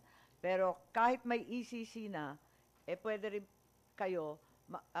Kapuyan, pero kahit may ECC na, pwede rin kayo,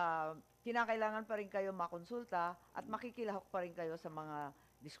 kinakailangan pa rin kayo makonsulta at makikilahok pa rin kayo sa mga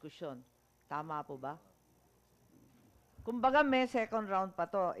diskusyon. Tama po ba? Kumbaga may second round pa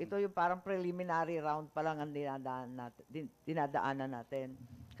to. Ito yung parang preliminary round pa lang ang dinadaanan natin.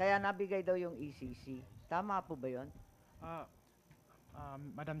 Kaya nabigay daw yung ECC. Tama po ba yun?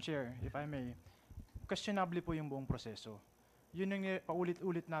 Madam Chair, if I may, questionable po yung buong proseso. Yun yung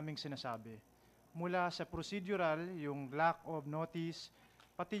paulit-ulit naming sinasabi. Mula sa procedural, yung lack of notice,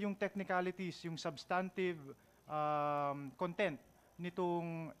 pati yung technicalities, yung substantive content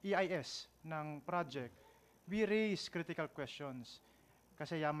nitong EIS ng project, we raise critical questions.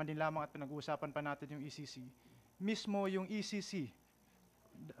 Kasi yaman din lamang at pinag-uusapan pa natin yung ECC. Mismo yung ECC,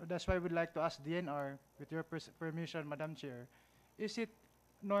 that's why we'd like to ask DNR, with your permission, Madam Chair, is it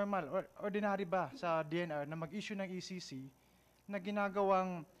normal or ordinary ba sa DNR na mag-issue ng ECC na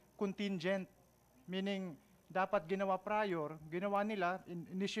ginagawang contingent, meaning dapat ginawa prior, ginawa nila,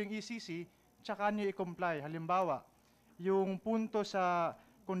 in-issue yung ECC, tsaka nyo i-comply. Halimbawa, yung punto sa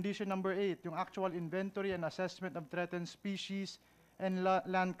condition number 8, yung actual inventory and assessment of threatened species and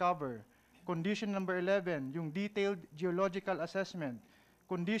land cover. Condition number 11, yung detailed geological assessment.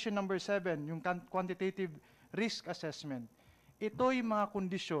 Condition number 7, yung quantitative risk assessment. Ito'y mga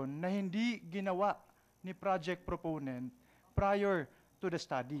kondisyon na hindi ginawa ni project proponent prior to the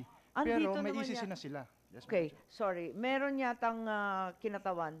study. Pero Andito may naman isisi yan. na sila. Yes, Madam Okay, Chair. sorry. Meron yatang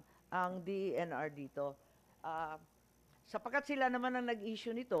kinatawan ang DENR dito. Sapagkat sila naman ang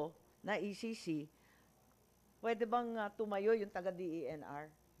nag-issue nito na ECC, pwede bang tumayo yung taga-DENR?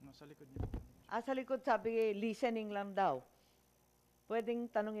 Nasa likod niya. Sa likod sabi, listening lang daw. Pwedeng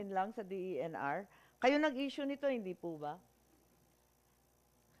tanungin lang sa DENR. Kayo nag-issue nito, hindi po ba?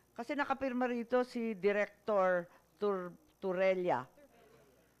 Kasi nakapirma rito si Director Turella.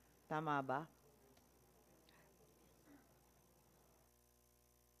 Tama ba?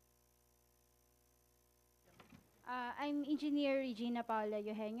 I'm Engineer Regina Paula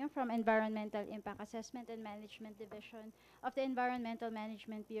Eugenio from Environmental Impact Assessment and Management Division of the Environmental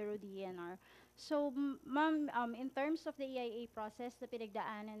Management Bureau, DENR. So, ma'am, in terms of the EIA process na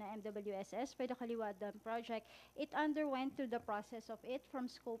pinagdaanan ng MWSS for the Kaliwa Dam project, it underwent through the process of it from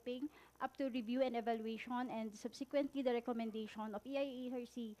scoping up to review and evaluation, and subsequently the recommendation of EIA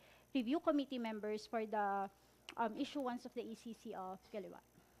review committee members for the issuance of the ECC of Kaliwa.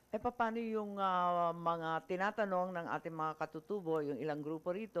 Paano yung mga tinatanong ng ating mga katutubo, yung ilang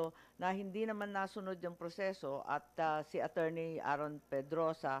grupo rito, na hindi naman nasunod yung proseso at si Attorney Aaron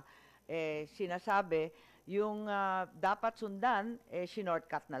Pedrosa sinasabi yung dapat sundan,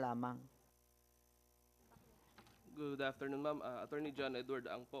 shortcut na lamang. Good afternoon, ma'am. Attorney John Edward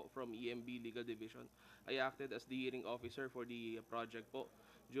Ang po from EMB Legal Division. I acted as the hearing officer for the project po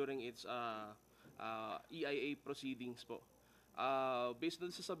during its EIA proceedings po. Based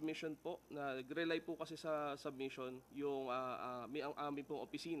dun sa submission po, nag-rely po kasi sa submission yung ang aming pong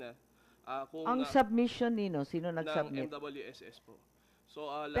opisina. Ang submission nino, sino nag-submit? Ng MWSS po. So,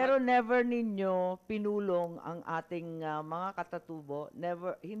 Pero never ninyo pinulong ang ating mga katatubo,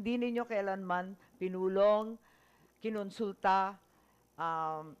 hindi ninyo kailanman pinulong, kinonsulta,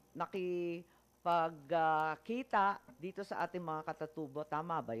 nakipagkita dito sa ating mga katatubo.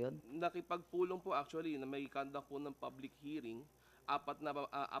 Tama ba yun? Nakipagpulong po actually na may conduct po ng public hearing apat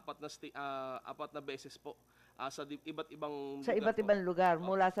na beses po sa iba't ibang Sa iba't ibang lugar,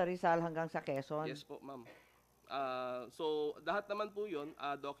 mula sa Rizal hanggang sa Quezon. Yes po, ma'am. So, lahat naman po yun,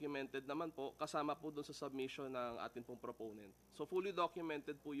 documented naman po, kasama po dun sa submission ng ating pong proponent. So, fully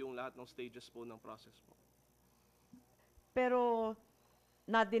documented po yung lahat ng stages po ng process po. Pero,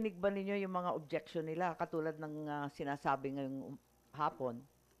 nadinig ba ninyo yung mga objection nila, katulad ng sinasabi ngayong hapon?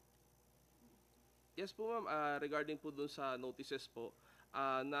 Yes po, ma'am. Regarding po dun sa notices po,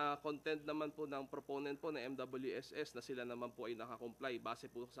 na content naman po ng proponent po na MWSS na sila naman po ay nakakomply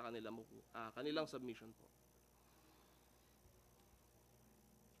base po sa kanilang submission po.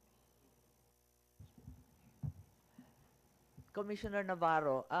 Commissioner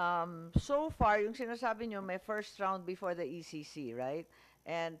Navarro, so far, yung sinasabi nyo, may first round before the ECC, right?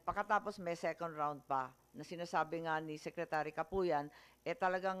 And pagkatapos may second round pa, na sinasabi nga ni Secretary Kapuyan,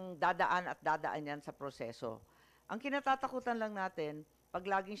 talagang dadaan at dadaan yan sa proseso. Ang kinatatakutan lang natin, pag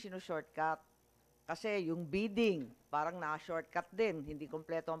laging sinu-shortcut, kasi yung bidding, parang na-shortcut din, hindi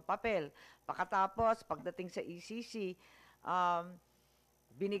kompleto ang papel. Pagkatapos, pagdating sa ECC,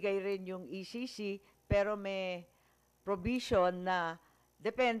 binigay rin yung ECC, pero may provision na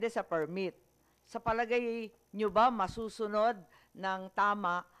depende sa permit. Sa palagay nyo ba masusunod ng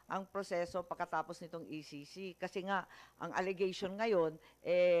tama ang proseso pagkatapos nitong ECC? Kasi nga, ang allegation ngayon,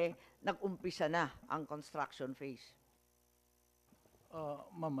 nag-umpisa na ang construction phase.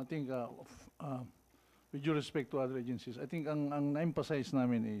 Ma'am, I think with due respect to other agencies, I think ang na-emphasize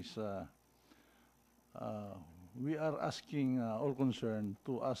namin is we are asking all concerned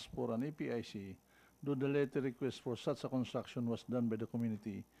to ask for an APIC, though the letter request for such a construction was done by the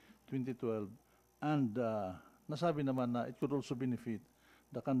community 2012, and nasabi naman na it could also benefit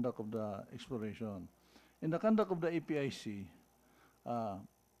the conduct of the exploration. In the conduct of the APIC,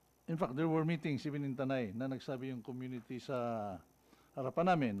 in fact, there were meetings even in Tanay na nagsabi yung community sa harapan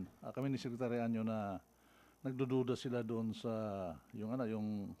namin, kami ni Secretary Anyo, na nagdududa sila doon sa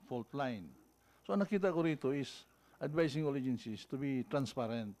yung fault line. So ang nakita ko rito is advising all agencies to be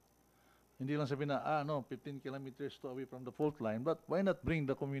transparent. Hindi lang sabihin na, 15 kilometers away from the fault line, but why not bring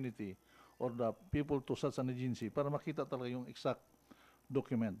the community or the people to such an agency para makita talaga yung exact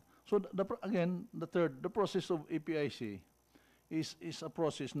document. So again, the process of APIC is a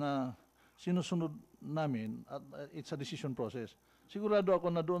process na sinusunod namin at it's a decision process. Sigurado ako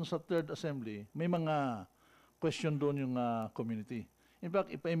na doon sa third assembly, may mga question doon yung community. In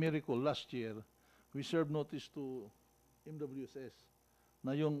fact, if I may recall, last year, we served notice to MWSS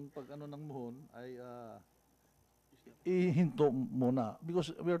na yung pag-ano ng muhon ay ihinto muna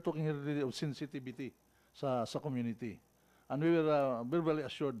because we are talking here really of sensitivity sa community. And we were verbally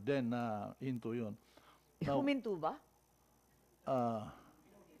assured then na ihinto yun. Now, Huminto ba? uh,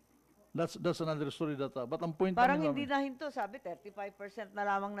 that's another story that, but ang point Parang namin, hindi na hinto. Sabi, 35% na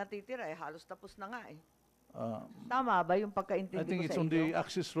lamang natitira. Halos tapos na nga eh. uh, Tama ba yung pagkaintindi I think ko it's sa on the inyo?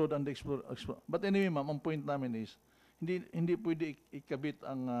 access road and the But anyway, ma'am, ang point namin is, hindi pwede ikabit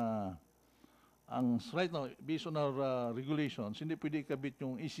ang right now, based on our regulations, hindi pwede ikabit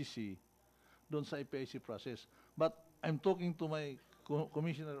yung ECC doon sa IPIC process. But I'm talking to my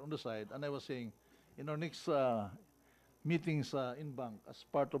commissioner on the side, and I was saying, in our next meetings in bank, as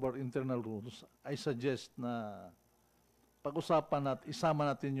part of our internal rules, I suggest na pag-usapan at isama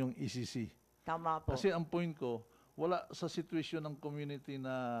natin yung ECC. Tama po. Kasi ang point ko, wala sa sitwasyon ng community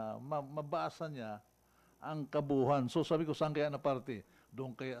na mabasa niya ang kabuuan. So sabi ko, saan kaya na parte?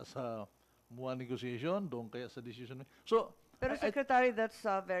 Doon kaya sa MUA negotiation? Doon kaya sa decision? So, Pero Secretary, that's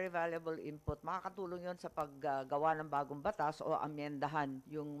a very valuable input. Makakatulong yon sa paggawa ng bagong batas o amyendahan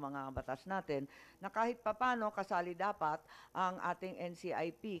yung mga batas natin na kahit papano kasali dapat ang ating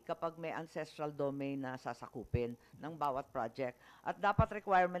NCIP kapag may ancestral domain na sasakupin ng bawat project. At dapat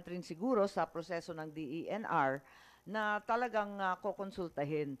requirement rin siguro sa proseso ng DENR na talagang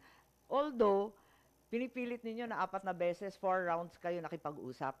kukonsultahin. Although, pinipilit ninyo na 4 na beses, 4 rounds kayo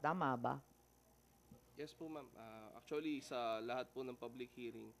nakipag-usap. Tama ba? Yes po, ma'am. Actually, sa lahat po ng public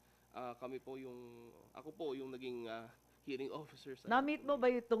hearing, ako po yung naging hearing officer sa Na-meet mo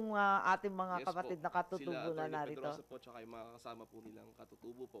ba itong ating mga Yes kapatid po. na katutubo Sila na Attorney narito? Pedrosa po, tsaka yung mga kasama po nilang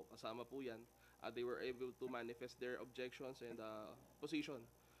katutubo po. Kasama po yan. They were able to manifest their objections and position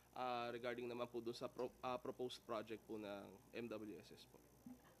regarding naman po doon sa proposed project po ng MWSS po.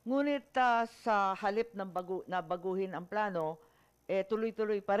 Ngunit sa halip ng baguhin ang plano,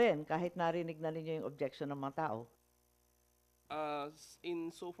 tuloy-tuloy pa rin kahit narinig na ninyo yung objection ng mga tao.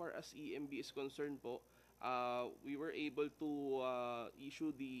 In so far as EMB is concerned po, we were able to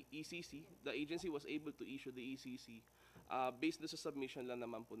issue the ECC. The agency was able to issue the ECC based sa submission lang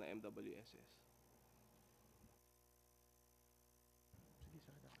naman po ng MWSS.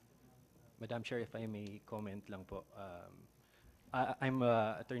 Madam Chair, if I may comment lang po. I'm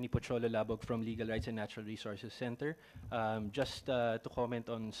Attorney Pocholo Labog from Legal Rights and Natural Resources Center. Just to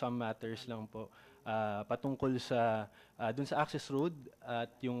comment on some matters lang po patungkol sa dun sa access road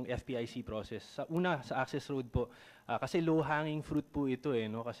at yung FPIC process. Sa access road po, kasi low-hanging fruit po ito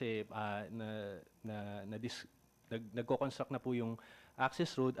no? Kasi nagko-construct na po yung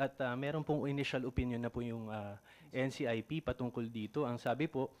access road at meron pong initial opinion na po yung NCIP patungkol dito. Ang sabi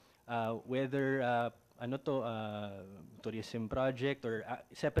po, whether tourism project or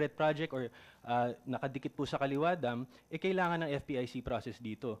separate project or nakadikit po sa Kaliwa Dam, kailangan ng FPIC process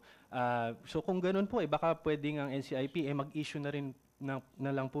dito. So kung ganun po, baka pwedeng ang NCIP mag-issue na rin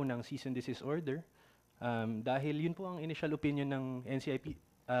na lang po ng cease and desist order. Dahil yun po ang initial opinion ng NCIP.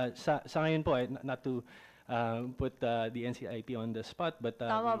 Sa ngayon po, not to put the NCIP on the spot, but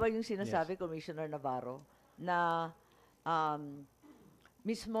Tama ba yung sinasabi, yes, Commissioner Navarro, na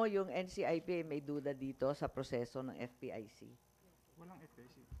mismo yung NCIP may duda dito sa proseso ng FPIC? Walang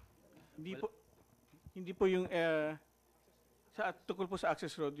FPIC. Hindi po yung tungkol po sa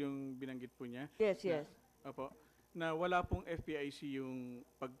access road yung binanggit po niya. Yes, yes. Opo. Na wala pong FPIC yung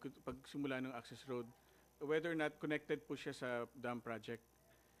pagsimula ng access road, whether or not connected po siya sa dam project.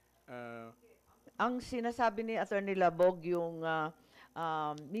 Ang sinasabi ni Attorney Labog yung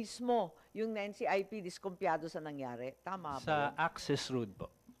mismo yung NCIP diskumpiyado sa nangyari. Tama ba sa yun? access road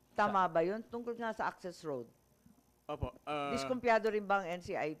po. Tama ba yun? Tungkol nga sa access road. Opo. Diskumpiyado rin ba ang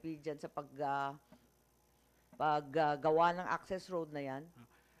NCIP dyan sa paggawa ng access road na yan?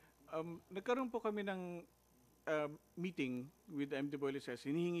 Nagkaroon po kami ng meeting with the MWSS.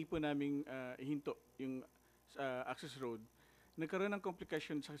 Hinihingi po namin ihinto yung access road. Nagkaroon ng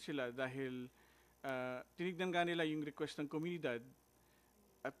complication sa sila dahil tinignan nga nila yung request ng komunidad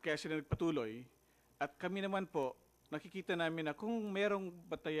at kaya sila nagpatuloy. At kami naman po, nakikita namin na kung merong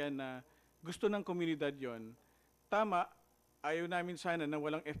batayan na gusto ng komunidad yon, tama, ayaw namin sana na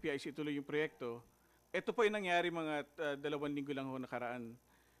walang FPIC ituloy yung proyekto. Ito po yung nangyari mga 2 linggo lang ho nakaraan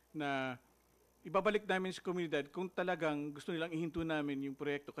na ibabalik namin sa komunidad kung talagang gusto nilang ihinto namin yung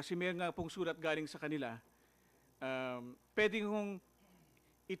proyekto. Kasi may nga pong sulat galing sa kanila. Pwedeng kong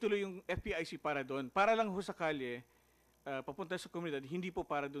ituloy yung FPIC para doon. Para lang ho sa kalye, papunta sa komunidad, hindi po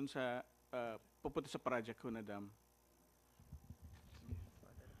para doon sa papunta sa project ko na dam.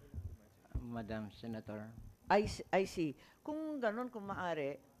 Madam Senator. I see. Kung ganun, kung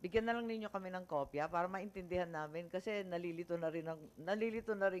maaari, bigyan na lang ninyo kami ng kopya para maintindihan namin kasi nalilito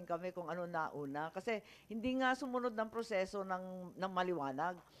na rin kami kung ano nauna kasi hindi nga sumunod ng proseso ng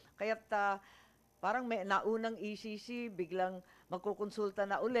maliwanag. Kaya't parang may naunang ECC, biglang magkukonsulta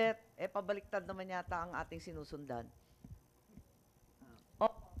na ulit, pabaliktad naman yata ang ating sinusundan.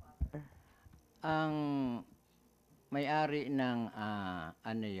 Ang may-ari ng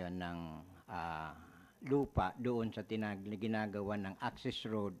lupa doon sa ginagawa ng access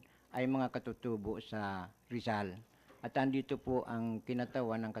road ay mga katutubo sa Rizal. At andito po ang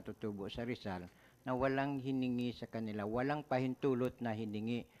kinatawan ng katutubo sa Rizal na walang hiningi sa kanila, walang pahintulot na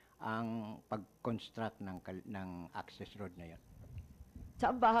hiningi ang pag-construct ng access road na yon.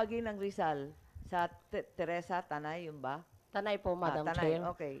 Saan bahagi ng Rizal? Sa Teresa, Tanay, yun ba? Tanay po, Madam Tanay, Chair.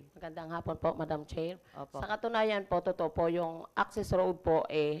 okay. Magandang hapon po, Madam Chair. Opo. Sa katunayan po, totoo po, yung access road po,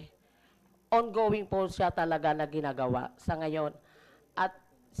 ongoing po siya talaga na ginagawa sa ngayon. At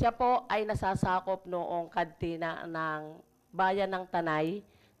siya po ay nasasakop noong kantina ng bayan ng Tanay,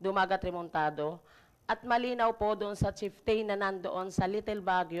 Dumagat Remontado, at malinaw po doon sa chieftain na nandoon sa Little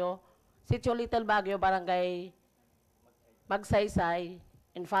Baguio, Sitio Little Baguio, Barangay Magsaysay,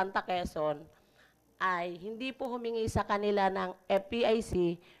 Infanta, Quezon, ay hindi po humingi sa kanila ng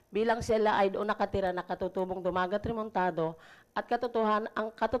FPIC bilang sila ay doon nakatira na katutubong Dumagat Remontado. At ang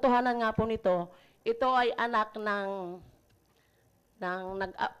katotohanan nga po nito, ito ay anak ng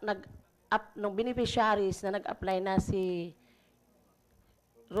beneficiaries na nag-apply na si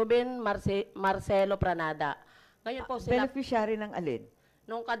Ruben Marcelo Pranada. Ngayon po sila, Beneficiary ng alin?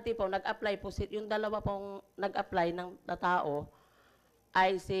 nung kanti po, nag-apply po, yung dalawa pong nag-apply ng tao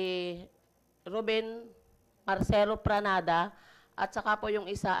ay si Ruben Marcelo Pranada at saka po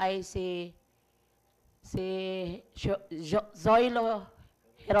yung isa ay si Zoilo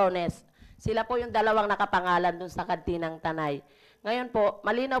Herones. Sila po yung dalawang nakapangalan dun sa kantinang Tanay. Ngayon po,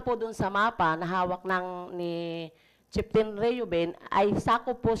 malinaw po dun sa mapa na hawak ni Chieftain Reuben ay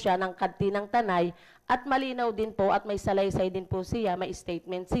sakop po siya ng kantinang Tanay at malinaw din po at may salaysay din po siya, may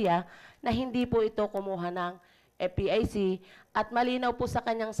statement siya na hindi po ito kumuha ng FPIC at malinaw po sa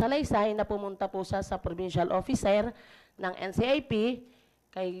kanyang salaysay na pumunta po siya sa provincial officer ng NCIP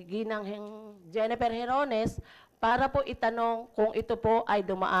kay Ginang Jennifer Herones para po itanong kung ito po ay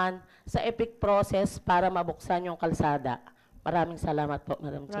dumaan sa epic process para mabuksan yung kalsada. Maraming salamat po,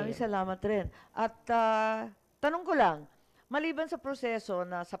 Madam Chair. Maraming salamat rin. At tanong ko lang, maliban sa proseso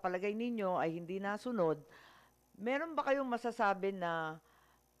na sa palagay ninyo ay hindi nasunod, meron ba kayong masasabi na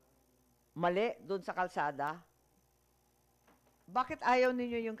mali doon sa kalsada? Bakit ayaw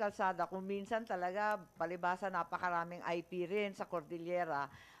ninyo yung kalsada kung minsan talaga palibasa napakaraming IP rin sa Cordillera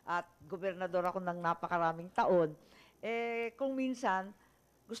at gobernador ako ng napakaraming taon, kung minsan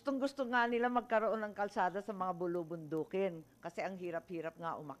gustong-gusto nga nila magkaroon ng kalsada sa mga bulubundukin kasi ang hirap-hirap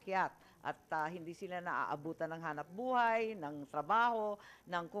nga umakyat at hindi sila naaabutan ng hanap buhay, ng trabaho,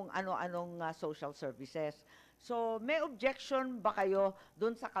 ng kung ano-anong social services. So, may objection ba kayo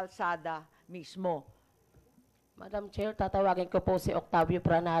doon sa kalsada mismo? Madam Chair, tatawagin ko po si Octavio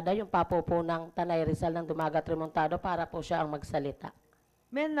Pranada, yung papo po ng Tanay Rizal ng Dumagat Remontado para po siya ang magsalita.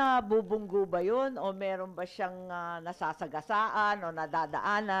 May nabubunggo ba yun o meron ba siyang nasasagasaan o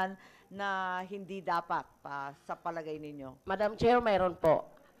nadadaanan na hindi dapat sa palagay ninyo? Madam Chair, mayroon po.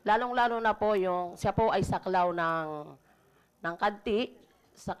 Lalong-lalo na po yung siya po ay saklaw ng kanti,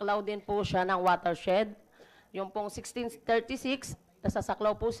 saklaw din po siya ng watershed. Yung pong 1636,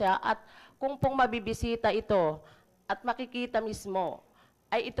 nasasaklaw po siya at kung pong mabibisita ito at makikita mismo,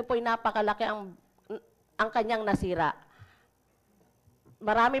 ay ito po'y napakalaki ang kanyang nasira.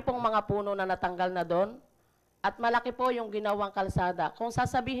 Marami pong mga puno na natanggal na doon at malaki po yung ginawang kalsada. Kung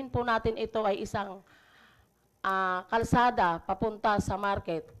sasabihin po natin ito ay isang kalsada papunta sa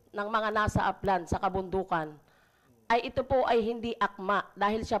market ng mga nasa upland, sa kabundukan, ay ito po ay hindi akma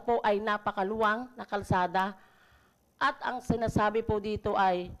dahil siya po ay napakaluwang na kalsada at ang sinasabi po dito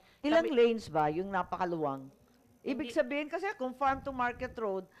ay Ilang lanes ba yung napakaluwang? Ibig sabihin kasi kung farm to market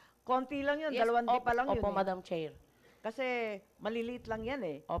road, konti lang yun, Yes, dalawang di pa lang yun. Opo, Madam Chair. Kasi maliliit lang yan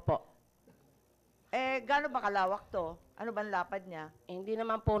eh. Opo. Gaano ba kalawak to? Ano ba ang lapad niya? Hindi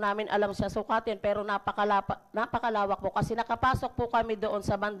naman po namin alam siya sukatin pero napakalawak po kasi nakapasok po kami doon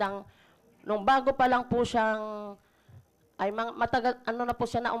sa bandang nung bago pa lang po siyang ay matagal na po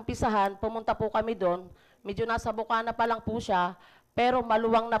siya naumpisahan, pumunta po kami doon. Medyo nasa bukana pa lang po siya, pero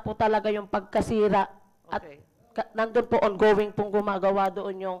maluwang na po talaga yung pagkasira. Okay. At nandun po ongoing pong gumagawa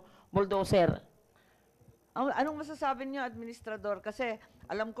doon yung bulldozer. Anong masasabi niyo, Administrador? Kasi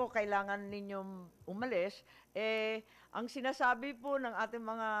alam ko kailangan ninyong umalis. Ang sinasabi po ng ating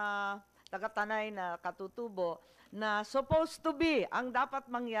mga taga-Tanay na katutubo na supposed to be ang dapat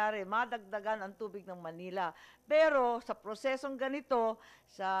mangyari, madagdagan ang tubig ng Manila. Pero sa prosesong ganito,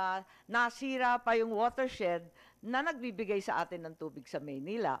 nasira pa yung watershed na nagbibigay sa atin ng tubig sa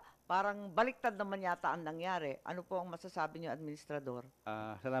Maynila. Parang baliktad naman yata ang nangyari. Ano po ang masasabi niyo, Administrador?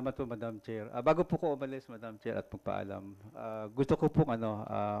 Salamat po, Madam Chair. Bago po ko umalis, Madam Chair, at magpaalam, gusto ko pong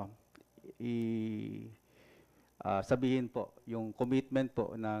sabihin po yung commitment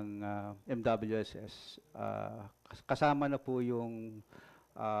po ng MWSS. Kasama na po yung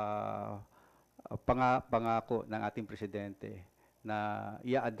pangako ng ating presidente na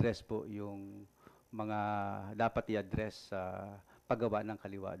i-address po yung mga dapat i-address sa paggawa ng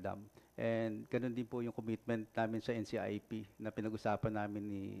Kaliwa Dam. And ganun din po yung commitment namin sa NCIP na pinag-usapan namin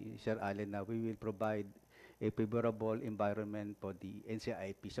ni Sir Allen na we will provide a favorable environment for the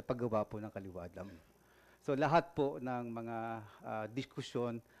NCIP sa paggawa po ng Kaliwa Dam. So lahat po ng mga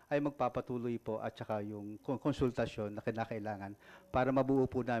diskusyon ay magpapatuloy po at saka yung konsultasyon na kinakailangan para mabuo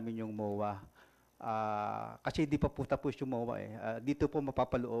po namin yung MOA. Kasi di pa po tapos yung MOA eh. Dito po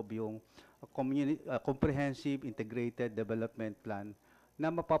mapapaloob yung Comprehensive Integrated Development Plan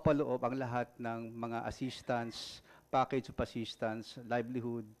na mapapaloob ang lahat ng mga assistance, package of assistance,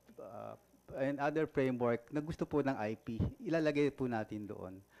 livelihood, and other framework na gusto po ng IP. Ilalagay po natin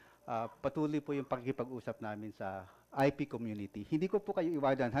doon. Patuloy po yung pakikipag-usap namin sa IP community. Hindi ko po kayo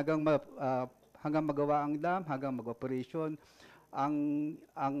iwanan hanggang magawa ang dam, hanggang mag-operation.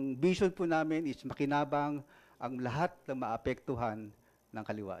 Ang vision po namin is makinabang ang lahat ng maapektuhan ng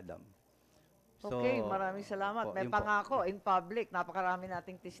Kaliwa Dam. Okay, maraming salamat. May pangako in public, napakarami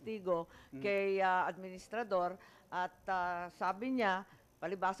nating testigo kay Administrador at sabi niya,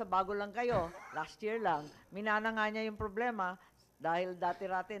 palibasa bago lang kayo, last year lang, minana nga niya yung problema dahil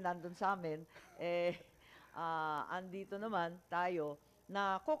dati-rati nandun sa amin, andito naman tayo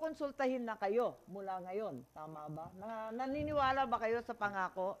na kukonsultahin na kayo mula ngayon. Tama ba? Naniniwala ba kayo sa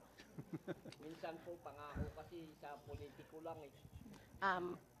pangako? Minsan po pangako kasi sa politiko lang eh.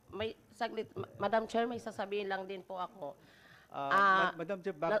 May saglit, Madam Chair, may sasabihin lang din po ako. Madam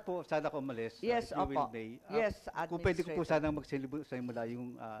Chair, bago po sana ako umalis, yes, if you will opo. may, Yes, kung pwede ko po Administrator. sana magsimula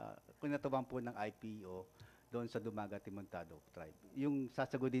yung kinatawan po ng IPO doon sa Dumagat Timontado Tribe. Yung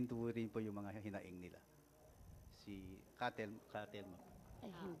sasagutin po rin po yung mga hinaing nila. Si Katel mo.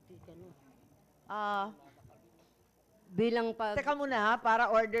 Ay, hindi ganun. Bilang pag... Teka muna ha, para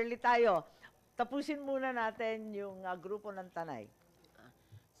orderly tayo. Tapusin muna natin yung grupo ng Tanay.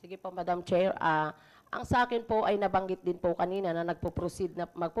 Sige po, Madam Chair. Ang sa akin po ay nabanggit din po kanina na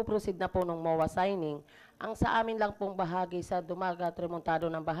magpo-proceed na po ng MOA signing. Ang sa amin lang pong bahagi sa Dumagat Remontado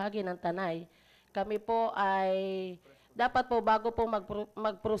ng bahagi ng Tanay, kami po ay dapat po bago po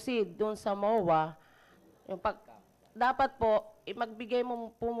mag-proceed doon sa MOA, dapat po magbigay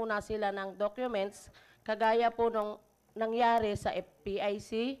mo po muna sila ng documents kagaya po nung nangyari sa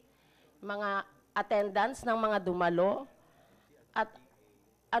FPIC, mga attendance ng mga dumalo, at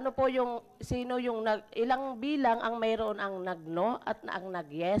ano po yung, sino yung, ilang bilang ang mayroon ang nag-no at ang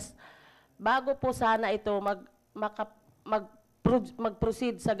nag-yes. Bago po sana ito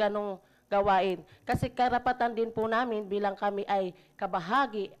mag-proceed sa ganong gawain. Kasi karapatan din po namin bilang kami ay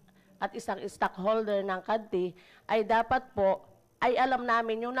kabahagi at isang stockholder ng kanti, ay dapat po, ay alam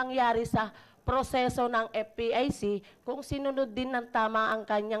namin yung nangyari sa proseso ng FPIC kung sinunod din ng tama ang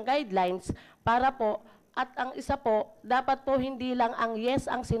kanyang guidelines para po. At ang isa po, dapat po hindi lang ang yes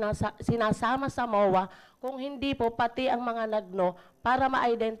ang sinasama sa MOA, kung hindi po pati ang mga nagno para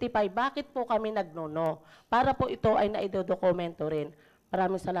ma-identify bakit po kami nagno-no. Para po ito ay naidodokumento rin.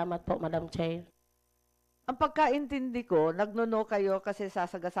 Maraming salamat po, Madam Chair. Ang pagkaintindi ko, nagno-no kayo kasi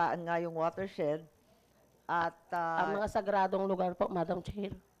sasagasaan nga yung watershed at Ang mga sagradong lugar po, Madam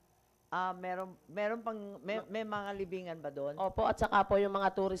Chair. may mga libingan ba doon? Opo, at saka po yung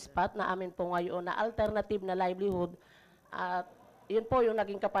mga tourist spot na amin po ngayon na alternative na livelihood. At yun po yung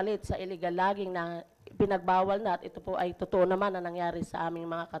naging kapalit sa illegal logging na pinagbawal na, at ito po ay totoo naman na nangyari sa aming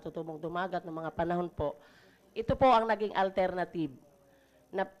mga katutubong Dumagat ng mga panahon po. Ito po ang naging alternative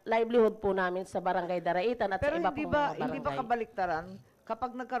na livelihood po namin sa Barangay Daraitan at Pero sa iba hindi pong ba, mga barangay. hindi ba kabaliktaran?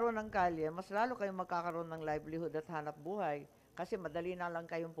 Kapag nagkaroon ng kalye, mas lalo kayong magkakaroon ng livelihood at hanap buhay kasi madali na lang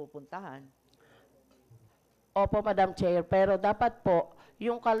kayong pupuntahan. Opo, Madam Chair, pero dapat po,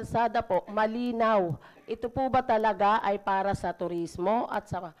 yung kalsada po, malinaw. Ito po ba talaga ay para sa turismo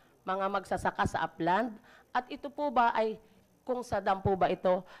at sa mga magsasaka sa upland? At ito po ba ay kung sa dam po ba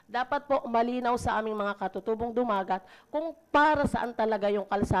ito? Dapat po malinaw sa aming mga katutubong Dumagat kung para saan talaga yung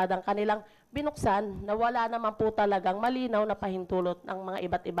kalsadang kanilang binuksan na wala naman po talagang malinaw na pahintulot ng mga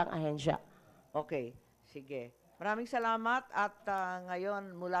iba't ibang ahensya. Okay, sige. Maraming salamat at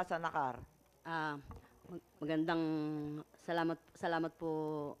ngayon mula sa Nakar. Magandang salamat po,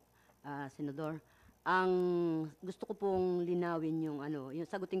 Senador. Ang gusto ko pong linawin yung yung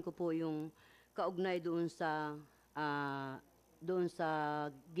sagutin ko po yung kaugnay doon sa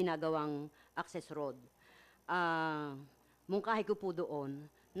ginagawang access road. Mungkahi ko po doon,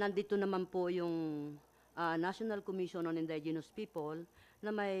 nandito naman po yung National Commission on Indigenous People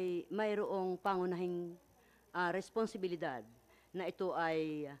na mayroong pangunahing responsibilidad na ito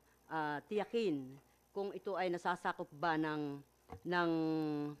ay tiyakin kung ito ay nasasakop ba ng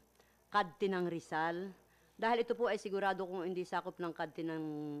kadti ng Rizal. Dahil ito po ay sigurado kung hindi sakop ng kadti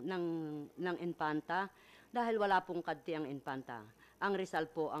ng Infanta, dahil wala pong kadti ang Infanta. Ang Rizal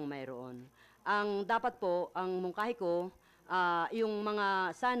po ang mayroon. Ang dapat po, ang mungkahi ko, yung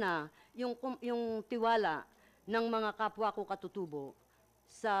mga sana, yung tiwala ng mga kapwa ko katutubo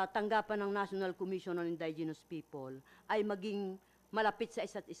sa tanggapan ng National Commission on Indigenous People ay maging malapit sa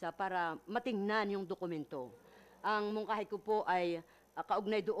isa't isa para matingnan yung dokumento. Ang mungkahi ko po ay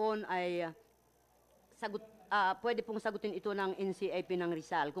kaugnay doon ay pwede pong sagutin ito ng NCIP ng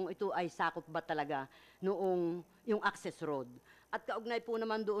Rizal kung ito ay sakop ba talaga noong yung access road. At kaugnay po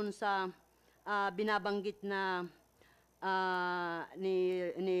naman doon sa binabanggit na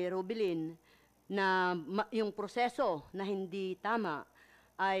ni Rubilin na yung proseso na hindi tama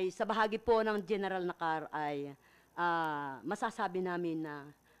ay sa bahagi po ng General Nakar ay masasabi namin na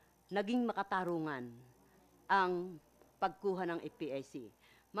naging makatarungan ang pagkuha ng FPIC.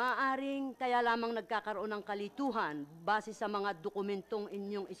 Maaaring kaya lamang nagkakaroon ng kalituhan base sa mga dokumentong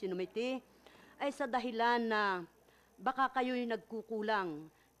inyong isinumiti ay sa dahilan na baka kayo'y nagkukulang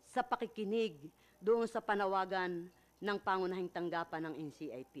sa pakikinig doon sa panawagan ng pangunahing tanggapan ng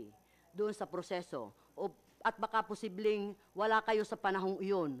NCIP, doon sa proseso, at baka posibleng wala kayo sa panahong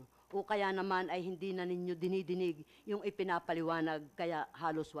iyon, o kaya naman ay hindi na ninyo dinidinig yung ipinapaliwanag, kaya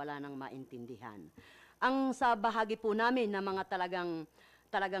halos wala nang maintindihan. Ang sa bahagi po namin na mga talagang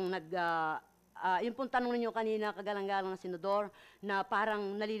yung pong tanong ninyo kanina, kagalang-galang na Senador, na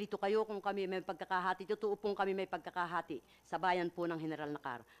parang nalilito kayo kung kami may pagkakahati. Totoo pong kami may pagkakahati sa bayan po ng General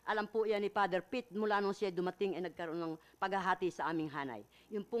Nakar. Alam po yan ni Father Pete mula nung siya dumating ay nagkaroon ng paghahati sa aming hanay.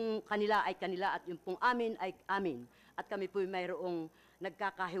 Yung pong kanila ay kanila at yung pong amin ay amin. At kami po mayroong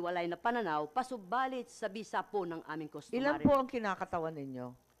nagkakahiwalay na pananaw, pasubalit sa bisa po ng aming customary. Ilan po ang kinakatawan ninyo?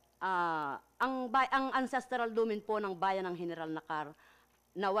 Ang ancestral domain po ng bayan ng General Nakar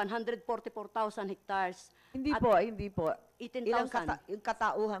na 144,000 hectares. Hindi po. 18,000. Yung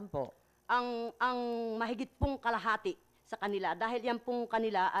katauhan po? Ang mahigit pong kalahati sa kanila. Dahil yan pong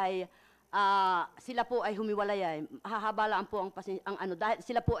kanila ay sila po ay humiwalay ay hahabalaan po dahil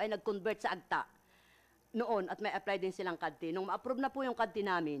sila po ay nag-convert sa agta noon at may apply din silang kadti. Nung ma-approve na po yung kadti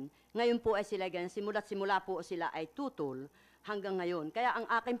namin, ngayon po ay sila ganyan, simula po sila ay tutol hanggang ngayon. Kaya ang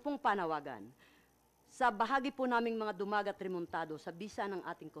akin pong panawagan, sa bahagi po naming mga dumagat remontado sa bisa ng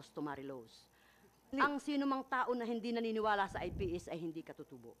ating customary laws, ang sino mang tao na hindi naniniwala sa IPS ay hindi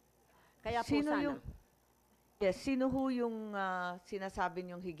katutubo. Kaya po Sino ho yung sinasabi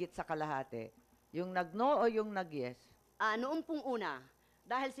niyong higit sa kalahati? Yung nag-no o yung nag-yes? Noong pong una,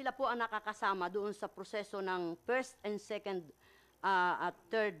 dahil sila po ang nakakasama doon sa proseso ng first and second at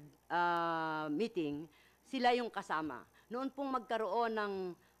third meeting, sila yung kasama. Noon pong magkaroon ng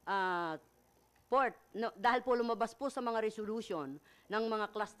dahil po lumabas po sa mga resolution ng mga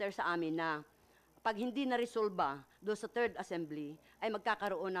cluster sa amin na pag hindi na-resolba doon sa third assembly, ay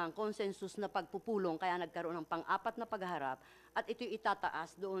magkakaroon ng consensus na pagpupulong, kaya nagkaroon ng pang-apat na pagharap, at ito'y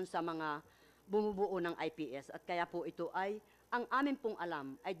itataas doon sa mga bumubuo ng IPS. At kaya po ito ay, ang amin pong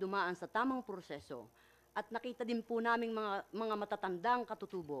alam, ay dumaan sa tamang proseso. At nakita din po naming mga matatandang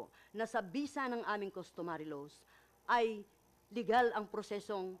katutubo na sa bisa ng aming customary laws, ay legal ang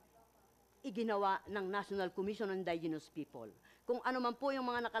prosesong iginawa ng National Commission on Indigenous People. Kung ano man po yung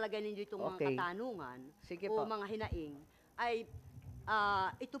mga nakalagay ninyo itong mga katanungan o mga hinaing, ay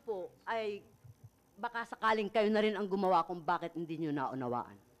ito po ay baka sakaling kayo na rin ang gumawa kung bakit hindi nyo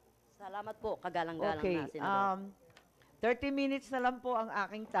naunawaan. Salamat po, kagalang-galang na Senador. 30 minutes na lang po ang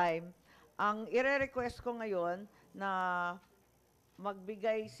aking time. Ang ire-request ko ngayon na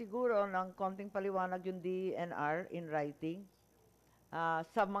magbigay siguro ng konting paliwanag yung DNR in writing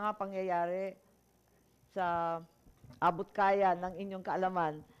sa mga pangyayari sa abot kaya ng inyong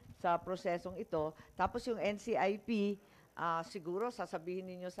kaalaman sa prosesong ito. Tapos yung NCIP, siguro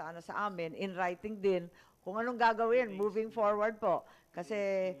sasabihin ninyo sa amin, in writing din, kung anong gagawin moving forward po.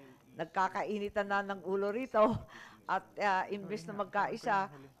 Kasi nagkakainitan na ng ulo rito at imbes na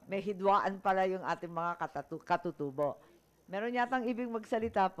magkaisa, may hidwaan pala yung ating mga katutubo. Meron yatang ibig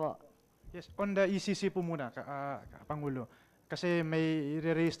magsalita po. Yes, on the ECC po muna, Pangulo. Kasi may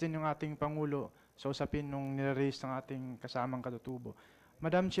i-raise din yung ating Pangulo sa usapin nung nire-raise ng ating kasamang katutubo.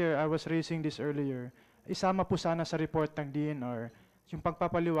 Madam Chair, I was raising this earlier. Isama po sana sa report ng DNR yung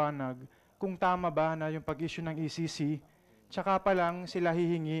pagpapaliwanag kung tama ba na yung pag-issue ng ECC, tsaka pa lang sila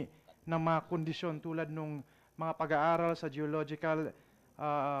hihingi ng mga kondisyon tulad nung mga pag-aaral sa geological,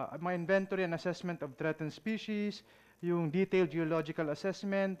 mga inventory and assessment of threatened species, yung detailed geological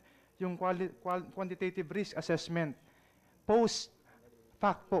assessment, yung quantitative risk assessment.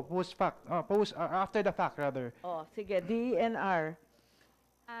 After the fact rather. Oh, sige, DENR.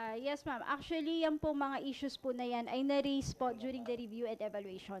 Yes, ma'am. Actually, yung po mga issues po na yan ay na-raise po during the review and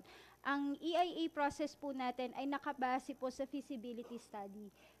evaluation. Ang EIA process po natin ay nakabase po sa feasibility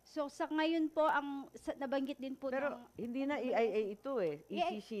study. So, sa ngayon po, nabanggit din po Pero hindi na EIA ito eh.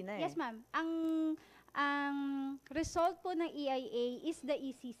 ECC na eh. Yes, ma'am. Ang result po ng EIA is the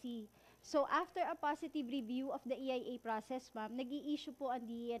ECC. So, after a positive review of the EIA process, ma'am, nag-i-issue po ang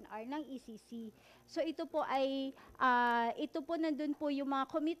DENR ng ECC. So, ito po nandun po yung mga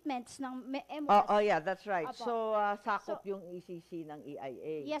commitments ng MOS. Oh, yeah, that's right. Opo. So, sakop yung ECC ng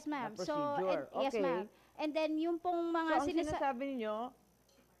EIA. Yes, ma'am. Na procedure. Yes, ma'am. And then, yung pong So, mga ang sinasabi ninyo,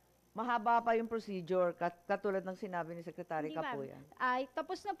 mahaba pa yung procedure, katulad ng sinabi ni Secretary Hindi, ma'am. Kapuyan.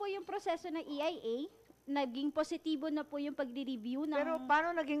 Tapos na po yung proseso ng EIA, naging positibo na po yung pagre-review ng... Pero paano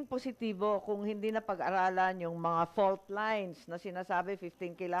naging positibo kung hindi na pag-aralan yung mga fault lines na sinasabi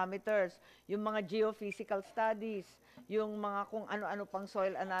 15 kilometers, yung mga geophysical studies, yung mga kung ano-ano pang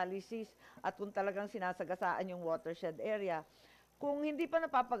soil analysis, at kung talagang sinasagasaan yung watershed area. Kung hindi pa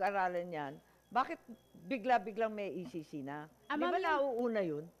napapag-aralan yan, bakit bigla-biglang may ECC na? Di ba nauuna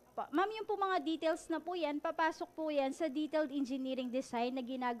yun? Ma'am, yung po mga details na po yan, papasok po yan sa detailed engineering design na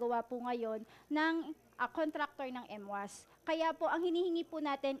ginagawa po ngayon ng contractor ng MWAS. Kaya po, ang hinihingi po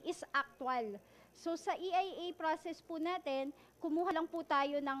natin is actual. So, sa EIA process po natin, kumuha lang po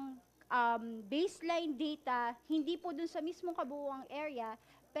tayo ng baseline data, hindi po dun sa mismong kabuuang area,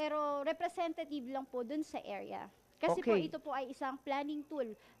 pero representative lang po dun sa area. Kasi po ito po ay isang planning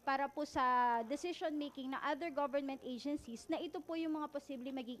tool para po sa decision making ng other government agencies na ito po yung mga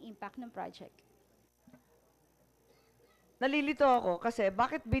posibleng maging impact ng project. Nalilito ako kasi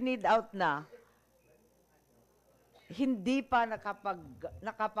bakit binid out na hindi pa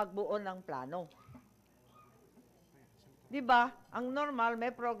nakapagbuo ng plano? 'Di ba? Ang normal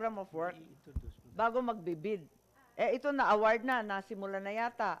may program of work bago magbibid. Eh ito na award na, nasimula na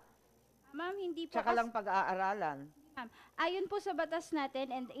yata. Ma'am, hindi po. Tsaka lang pag-aaralan. Ayon po sa batas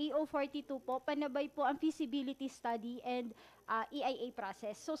natin and AO 42 po, panabay po ang feasibility study and EIA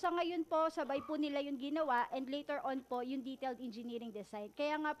process. So sa ngayon po, sabay po nila yung ginawa and later on po yung detailed engineering design.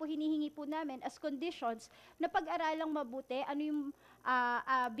 Kaya nga po hinihingi po namin as conditions na pag-aralang mabuti, ano yung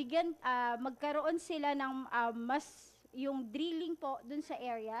magkaroon sila ng mas yung drilling po dun sa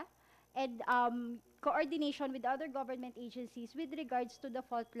area and coordination with other government agencies with regards to the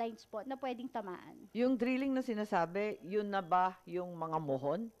fault lines po na pwedeng tamaan. Yung drilling na sinasabi, yun na ba yung mga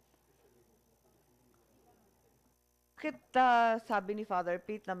mohon? Bakit sabi ni Father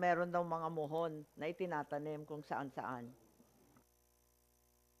Pete na meron daw mga mohon na itinatanim kung saan-saan?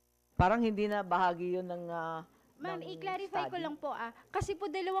 Parang hindi na bahagi yun ng Ma'am, i-clarify ko lang po kasi po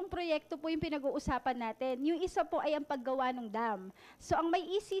dalawang proyekto po yung pinag-uusapan natin. Yung isa po ay ang paggawa ng dam. So ang may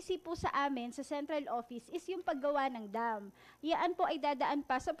ECC po sa amin sa central office is yung paggawa ng dam. Yan po ay dadaan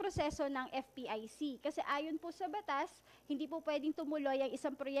pa sa proseso ng FPIC. Kasi ayon po sa batas, hindi po pwedeng tumuloy ang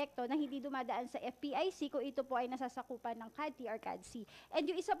isang proyekto na hindi dumadaan sa FPIC kung ito po ay nasasakupan ng CADT or CADC. And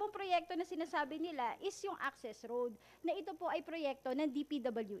yung isa pong proyekto na sinasabi nila is yung access road, na ito po ay proyekto ng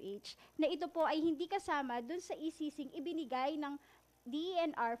DPWH, na ito po ay hindi kasama dun sa ECC ibinigay ng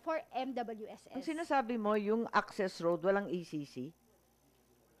DENR for MWSS. Ang sinasabi mo, yung access road, walang ECC?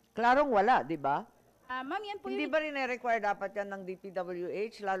 Klarong wala, di ba? Ma'am, yan po Hindi ba rin require dapat yan ng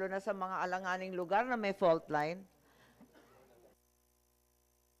DPWH, lalo na sa mga alanganing lugar na may fault line?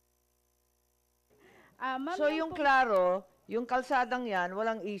 So yung klaro, yung kalsadang yan,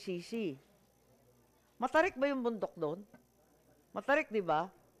 walang ECC. Matarik ba yung bundok doon? Matarik, di ba?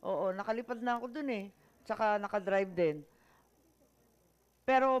 Oo, nakalipad na ako doon eh. Tsaka nakadrive din.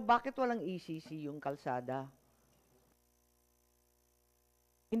 Pero bakit walang ECC yung kalsada?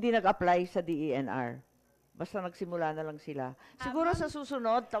 Hindi nag-apply sa DENR. Basta nagsimula na lang sila. Siguro sa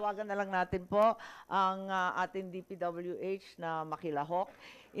susunod, tawagan na lang natin po ang ating DPWH na makilahok.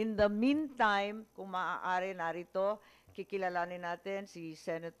 In the meantime, kung maaari narito, kikilalanin natin si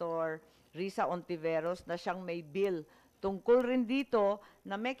Senator Risa Ontiveros na siyang may bill tungkol rin dito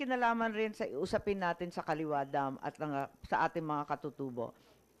na may kinalaman rin sa usapin natin sa Kaliwa Dam at sa ating mga katutubo.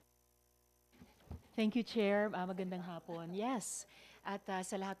 Thank you, Chair. Magandang hapon. Yes, at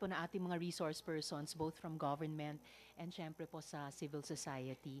sa lahat po na ating mga resource persons, both from government and syempre po sa civil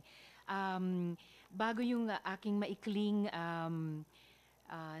society. Bago yung aking maikling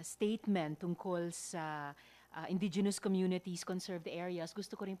statement tungkol sa indigenous communities, conserved areas,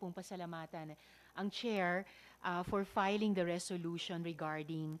 gusto ko rin pong pasalamatan ang Chair for filing the resolution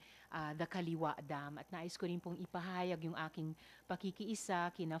regarding the Kaliwa Dam. At nais ko rin pong ipahayag yung aking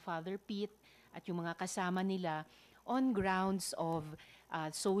pakikiisa kina Father Pete at yung mga kasama nila on grounds of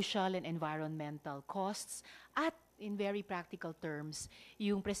social and environmental costs at in very practical terms,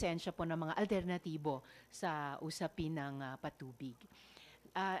 yung presensya po ng mga alternatibo sa usapin ng patubig.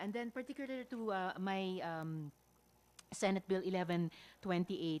 And then particular to my Senate Bill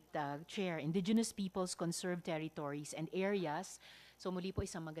 1128, Chair, Indigenous Peoples, Conserved Territories and Areas. So muli po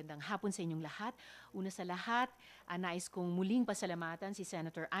isang magandang hapon sa inyong lahat. Una sa lahat, nais kong muling pasalamatan si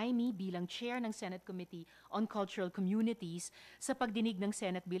Senator Amy bilang Chair ng Senate Committee on Cultural Communities sa pagdinig ng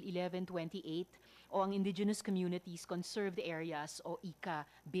Senate Bill 1128 o ang Indigenous Communities, Conserved Areas o ICA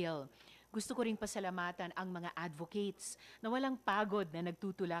Bill. Gusto ko ring pasalamatan ang mga advocates na walang pagod na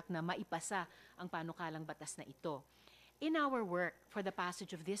nagtutulak na maipasa ang panukalang batas na ito. In our work for the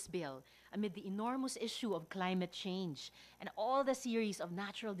passage of this bill, amid the enormous issue of climate change and all the series of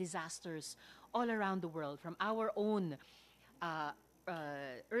natural disasters all around the world, from our own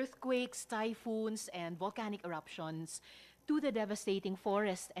earthquakes, typhoons, and volcanic eruptions, to the devastating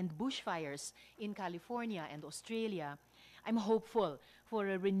forest and bushfires in California and Australia, I'm hopeful for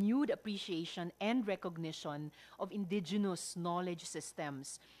a renewed appreciation and recognition of indigenous knowledge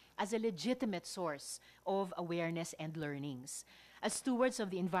systems as a legitimate source of awareness and learnings. As stewards of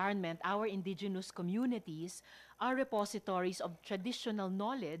the environment, our indigenous communities are repositories of traditional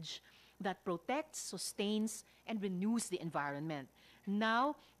knowledge that protects, sustains, and renews the environment.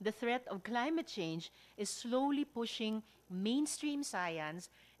 Now, the threat of climate change is slowly pushing mainstream science,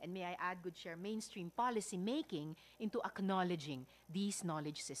 and may I add, good Chair, mainstream policy making into acknowledging these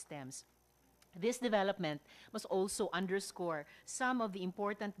knowledge systems. This development must also underscore some of the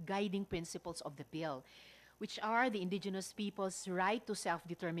important guiding principles of the bill, which are the indigenous people's right to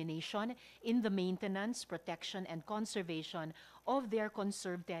self-determination in the maintenance, protection, and conservation of their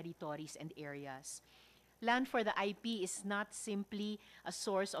conserved territories and areas. Land for the IP is not simply a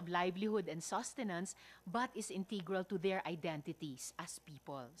source of livelihood and sustenance, but is integral to their identities as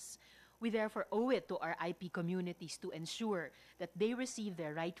peoples. We therefore owe it to our IP communities to ensure that they receive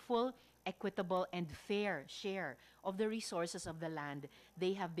their rightful, equitable, and fair share of the resources of the land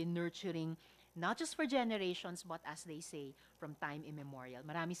they have been nurturing, not just for generations, but as they say, from time immemorial.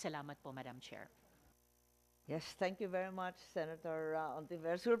 Maraming salamat po, Madam Chair. Yes, thank you very much, Senator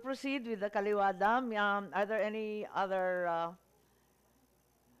Ontiveros. We'll proceed with the Kaliwa Dam. Are there any other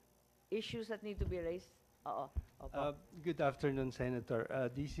issues that need to be raised? Good afternoon, Senator.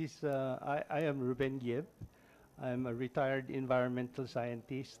 I am Ruben Gieb. I'm a retired environmental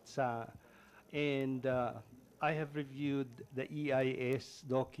scientist, and I have reviewed the EIS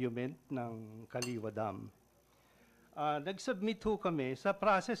document ng Kaliwa Dam. Nag-submit ho kami sa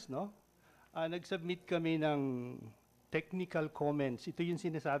process, no? Nag-submit kami ng technical comments. Ito yung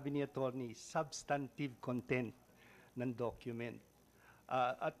sinasabi ni Attorney, substantive content ng document.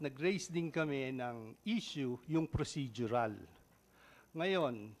 At nag-raise din kami ng issue, yung procedural.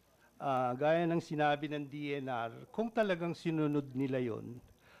 Ngayon, gaya ng sinabi ng DNR, kung talagang sinunod nila yon,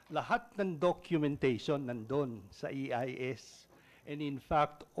 lahat ng documentation nandun sa EIS. And in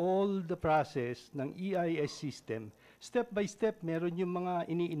fact, all the process ng EIS system, step by step, meron yung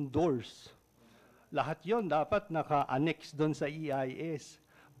mga ini-endorse. Lahat yon dapat naka-annex doon sa EIS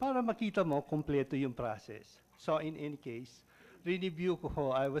para makita mo kompleto yung process. So in any case, review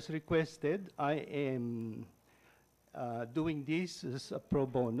ko, I was requested, I am doing this as a pro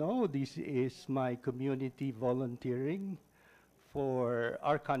bono. This is my community volunteering for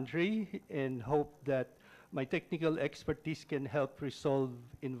our country and hope that my technical expertise can help resolve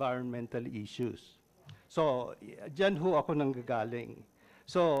environmental issues. So, dyan ho ako nanggagaling.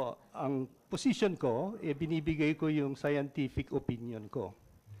 So, ang position ko, binibigay ko yung scientific opinion ko.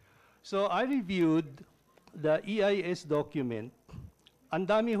 So, I reviewed the EIS document. Ang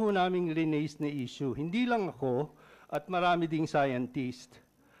dami ho naming rinaise na issue. Hindi lang ako at marami ding scientist.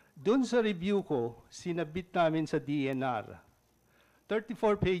 Doon sa review ko, sinabit namin sa DNR,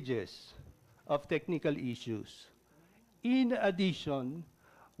 34 pages of technical issues. In addition,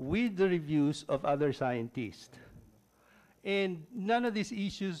 with the reviews of other scientists. And none of these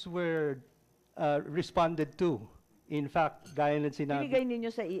issues were responded to. In fact, gaya ng sinabi... Binigay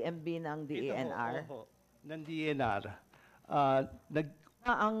ninyo sa EMB ng DENR? Ito, ng DNR.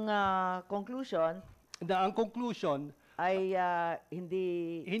 Ang conclusion? Ang conclusion, ay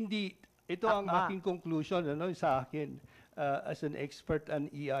hindi Hindi, ito ang akma. aking conclusion sa akin as an expert on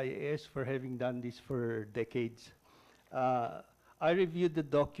EIS for having done this for decades. I reviewed the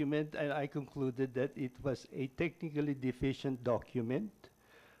document and I concluded that it was a technically deficient document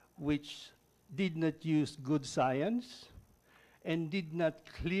which did not use good science and did not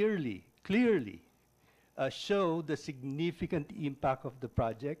clearly show the significant impact of the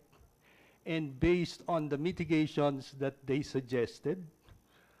project. And based on the mitigations that they suggested,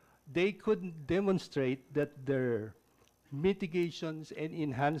 they couldn't demonstrate that their mitigations and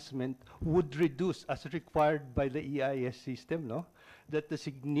enhancement would reduce as required by the EIS system, no? That the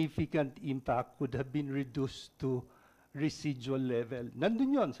significant impact would have been reduced to residual level.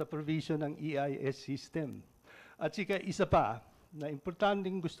 Nandun yon sa provision ng EIS system. At sika isa pa, na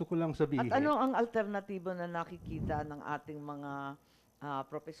importanteng gusto ko lang sabihin. At ano ang alternatibo na nakikita ng ating mga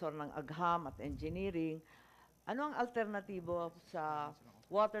profesor ng agham at engineering? Ano ang alternatibo sa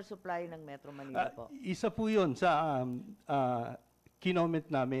water supply ng Metro Manila po? Isa po yun sa kinoment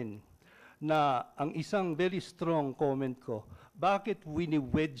namin na ang isang very strong comment ko, bakit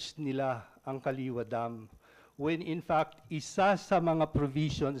wini-wedge nila ang Kaliwa Dam when in fact isa sa mga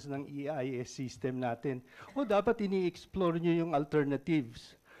provisions ng EIS system natin, dapat ini-explore nyo yung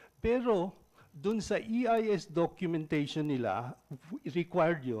alternatives. Pero dun sa EIS documentation nila,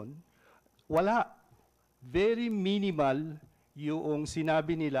 required yun, wala. Very minimal yung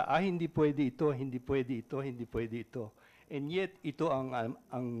sinabi nila, hindi pwede ito, hindi pwede ito, hindi pwede ito. And yet, ito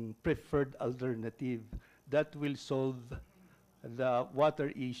ang preferred alternative that will solve the water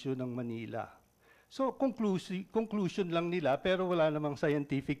issue ng Manila. So, conclusion lang nila, pero wala namang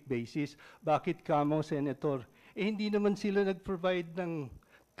scientific basis. Bakit kamo, Senator? Hindi naman sila nag-provide ng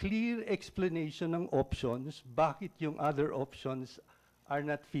clear explanation ng options, bakit yung other options are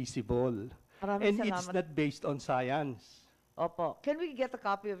not feasible. Maraming And it's salamat. not based on science. Opo. Can we get a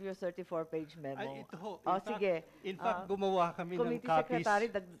copy of your 34-page memo? Ito ho. Sige. In fact, gumawa kami ng Committee copies.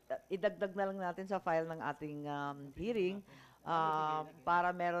 Secretary, idagdag na lang natin sa file ng ating hearing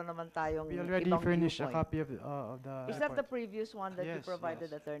para meron naman tayong We already ibang furnished a viewpoint. copy of the Is that the report. previous one that you Yes, provided,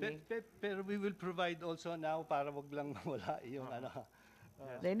 yes. attorney? Pero we will provide also now para wag lang wala yung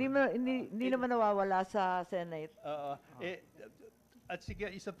Hindi naman nawawala sa Senate. At sige,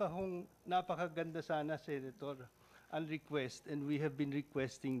 isa pa hong napakaganda sana, Senator, ang request, and we have been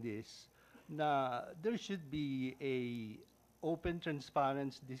requesting this, na there should be a open,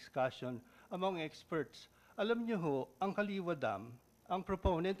 transparent discussion among experts. Alam niyo ho, ang Kaliwa Dam, ang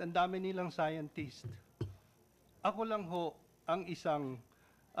proponent, ang dami nilang scientist. Ako lang ho, ang isang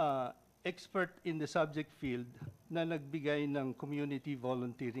expert in the subject field na nagbigay ng community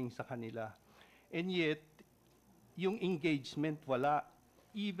volunteering sa kanila. And yet, yung engagement wala.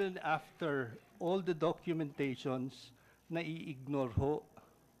 Even after all the documentations, nai-ignore ho.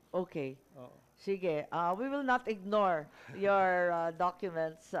 Okay. Sige. We will not ignore your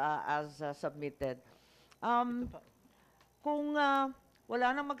documents as submitted. Kung wala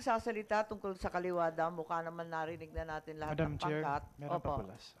nang magsasalita tungkol sa Kaliwa Dam, mukha naman narinig na natin lahat Madam ng Chair, pangkat. meron pa po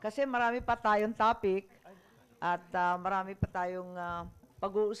last. Kasi marami pa tayong topic at marami pa tayong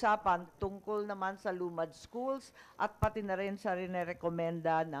pag-uusapan tungkol naman sa Lumad Schools at pati na rin sa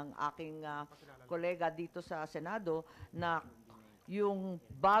rinerekomenda ng aking kolega dito sa Senado na yung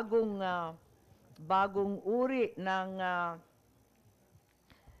bagong uri ng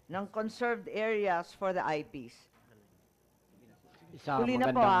conserved areas for the IPs. Isa, Huli na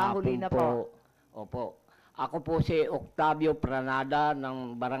po, magandang huli hapon na po. Opo. Ako po si Octavio Pranada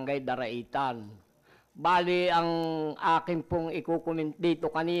ng Barangay Daraitan. Bali, ang akin pong ikukomment dito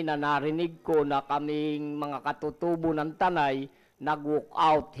kanina, narinig ko na kaming mga katutubo ng Tanay nag-walk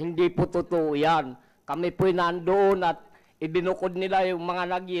out. Hindi po totoo yan. Kami po'y nandoon at ibinukod nila yung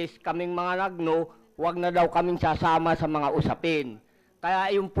mga nag-yes, kaming mga nag-no, huwag na daw kaming sasama sa mga usapin.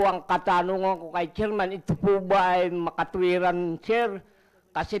 Kaya yun po ang katanungan ko kay Chairman, ito po ba ay makatwiran, Sir?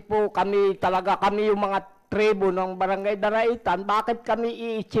 Kasi po kami yung mga tribo ng Barangay Daraitan, bakit kami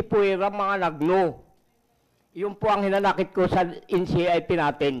iitsipuira mga nagno? Yun po ang hinanakit ko sa NCIP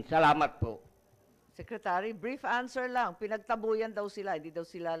natin. Salamat po. Secretary, brief answer lang. Pinagtabuyan daw sila, hindi daw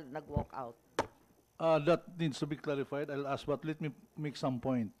sila nag-walk out. That needs to be clarified. I'll ask, but let me make some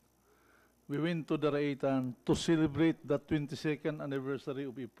point. We went to Daraitan to celebrate the 22nd anniversary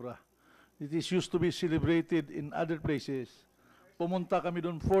of IPRA. It is used to be celebrated in other places. Pumunta kami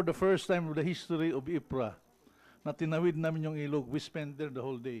doon for the first time of the history of IPRA. Na tinawid namin yung ilog. We spent there the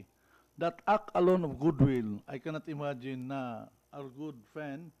whole day. That act alone of goodwill, I cannot imagine na our good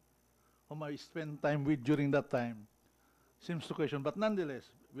friend whom I spent time with during that time seems to question. But nonetheless,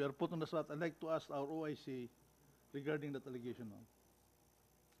 we are put on the spot. I'd like to ask our OIC regarding that allegation, ma'am.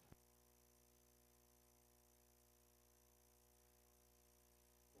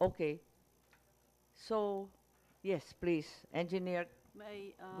 Okay. So, yes, please, Engineer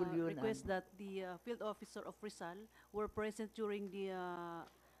May I Gulyunan. request that the field officer of Rizal were present during the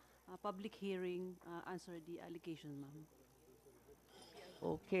public hearing, answer the allegation, ma'am.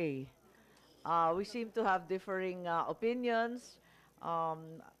 Okay. We seem to have differing opinions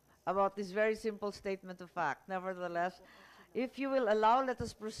um, about this very simple statement of fact. Nevertheless, if you will allow, let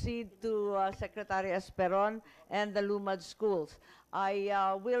us proceed to Secretary Esperon and the Lumad schools. I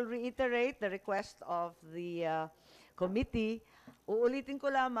will reiterate the request of the committee. Uulitin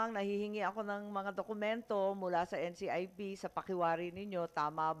ko lamang, nahihingi ako ng mga dokumento mula sa NCIP sa pakiwari ninyo,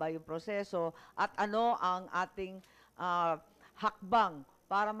 tama ba yung proseso, at ano ang ating hakbang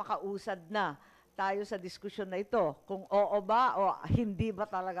para makausad na tayo sa diskusyon na ito. Kung oo ba o hindi ba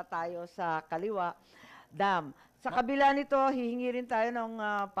talaga tayo sa Kaliwa Dam. Sa kabila nito, hihingi rin tayo ng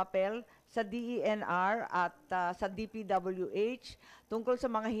papel sa DENR at sa DPWH tungkol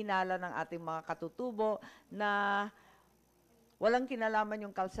sa mga hinala ng ating mga katutubo na walang kinalaman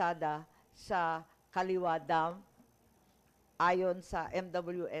yung kalsada sa Kaliwa Dam ayon sa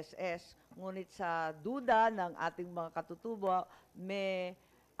MWSS. Ngunit sa duda ng ating mga katutubo, may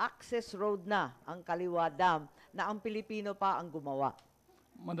access road na ang Kaliwa Dam na ang Pilipino pa ang gumawa.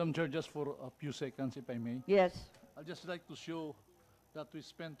 Madam Chair, just for a few seconds, if I may. Yes. I'd just like to show that we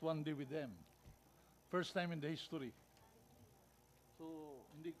spent one day with them. First time in the history. So,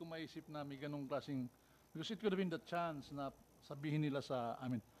 hindi ko maisip na may ganong klaseng, because it could have been the chance na sabihin nila sa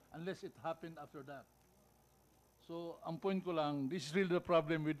amin, unless it happened after that. So, ang point ko lang, this is really the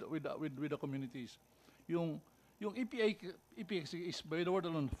problem with the communities. Yung EPA is, by the word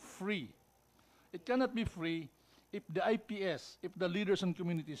alone, free. It cannot be free if the IPS, if the leaders and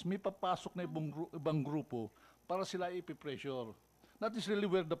communities may papasok na ibang grupo para sila ipipressure. That is really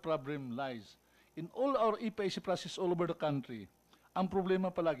where the problem lies. In all our EPAC process all over the country, ang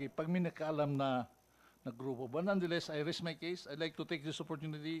problema palagi, pag may nakaalam na grupo. But nonetheless, I raise my case. I'd like to take this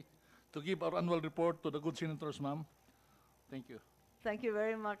opportunity to give our annual report to the good senators, ma'am. Thank you. Thank you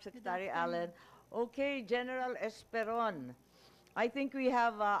very much, Secretary Allen. Okay, General Esperon. I think we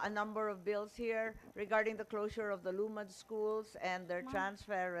have a number of bills here regarding the closure of the Lumad schools and their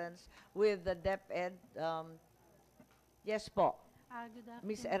transference with the DepEd. Yes po, Good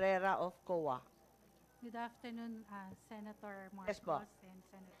Ms. afternoon. Herrera of COA. Good afternoon, Senator Yes po. Marcos and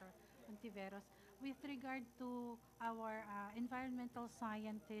Senator Ontiveros. With regard to our environmental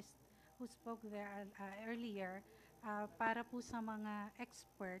scientist who spoke there earlier, para po sa mga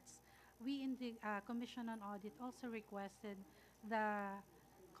experts, we in the Commission on Audit also requested the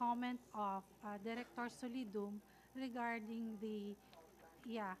comment of Director Solidum regarding the,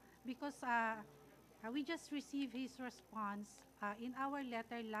 because we just received his response in our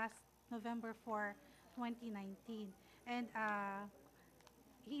letter last November 4, 2019. And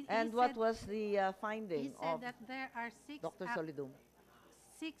What was the finding he said of that there are Dr. Solidum?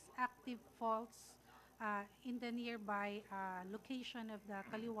 6 active faults in the nearby location of the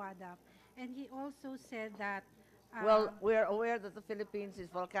Kaliwa Dam. And he also said that Well, we're aware that the Philippines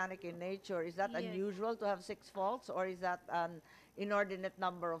is volcanic in nature. Is that Yes. unusual to have 6 faults, or is that an inordinate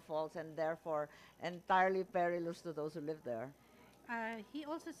number of faults and therefore entirely perilous to those who live there? he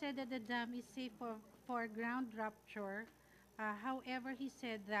also said that the dam is safe for ground rupture. However, he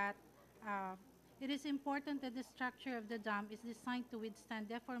said that it is important that the structure of the dam is designed to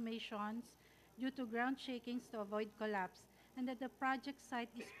withstand deformations due to ground shakings to avoid collapse, and that the project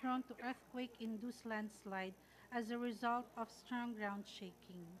site is prone to earthquake-induced landslide as a result of strong ground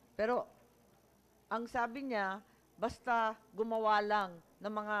shaking. Pero ang sabi niya, basta gumawa lang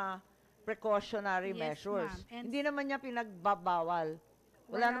ng mga precautionary Yes, measures. ma'am. And Hindi naman niya pinagbabawal.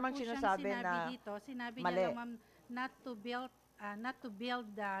 Wala namang po siyang sinasabi sinabi na dito. Sinabi mali. niya lang, ma'am, not to build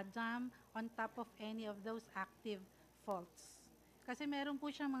the dam on top of any of those active faults. Kasi meron po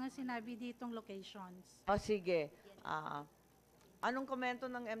siyang mga sinabi ditong locations. O sige, anong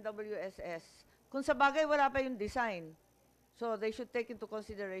komento ng MWSS? Kung sa bagay wala pa yung design, so they should take into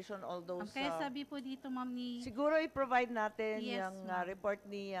consideration all those... Kaya sabi po dito, ma'am, ni... Siguro i-provide natin Yes, yung ma'am. report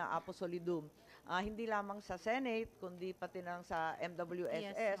ni Apo Solidum. Hindi lamang sa Senate, kundi pati ng sa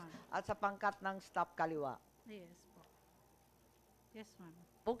MWSS Yes, ma'am. at sa pangkat ng staff Kaliwa. Yes po. Yes, ma'am.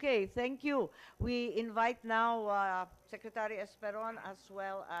 Okay, thank you. We invite now Secretary Esperon as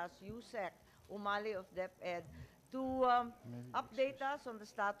well as USEC, Umali of DepEd, to update us on the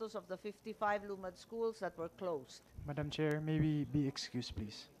status of the 55 Lumad schools that were closed. Madam Chair, may we be excused,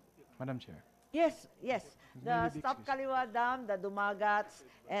 please? Madam Chair. Yes, yes. The Really big Stop sis. Kaliwa Dam, the Dumagats,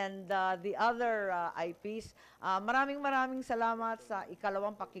 and the other IPs. Maraming salamat sa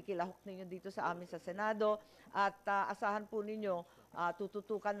ikalawang pakikilahok ninyo dito sa amin sa Senado at asahan po ninyo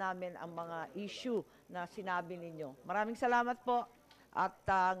tututukan namin ang mga issue na sinabi ninyo. Maraming salamat po. At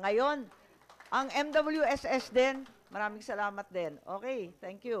ngayon, ang MWSS din, maraming salamat din. Okay,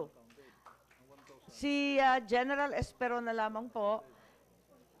 thank you. Si General Espero na lamang po.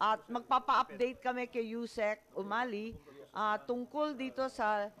 At magpapa-update kami kay Yusek Umali tungkol dito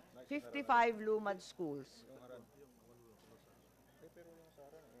sa 55 Lumad schools.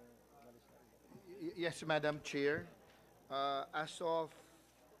 Yes, Madam Chair. As of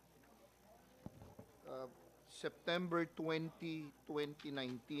September 20,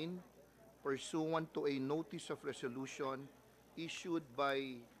 2019, pursuant to a notice of resolution issued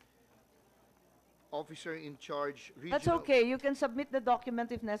by Officer in Charge Regional... That's okay. You can submit the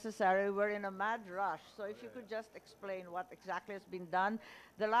document if necessary. We're in a mad rush. So if you could just explain what exactly has been done.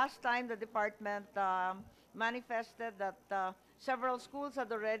 The last time the department manifested that several schools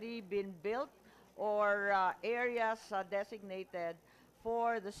had already been built or areas designated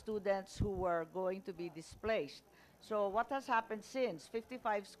for the students who were going to be displaced. So what has happened since?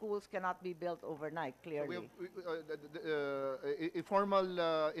 55 schools cannot be built overnight, clearly. A formal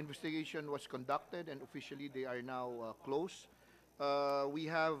investigation was conducted and officially they are now closed. We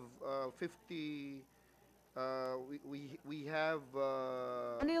have 50. We have.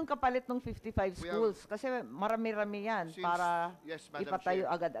 Ano yung kapalit ng 55 schools? Kasi marami-rami yan para yes, Madam ipatayo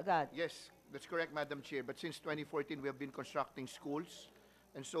Chair. agad-agad. Yes, that's correct, Madam Chair. But since 2014, we have been constructing schools.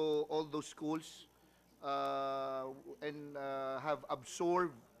 And so all those schools have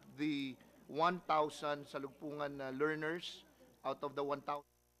absorbed the 1,000 salugpungan learners out of the 1,000.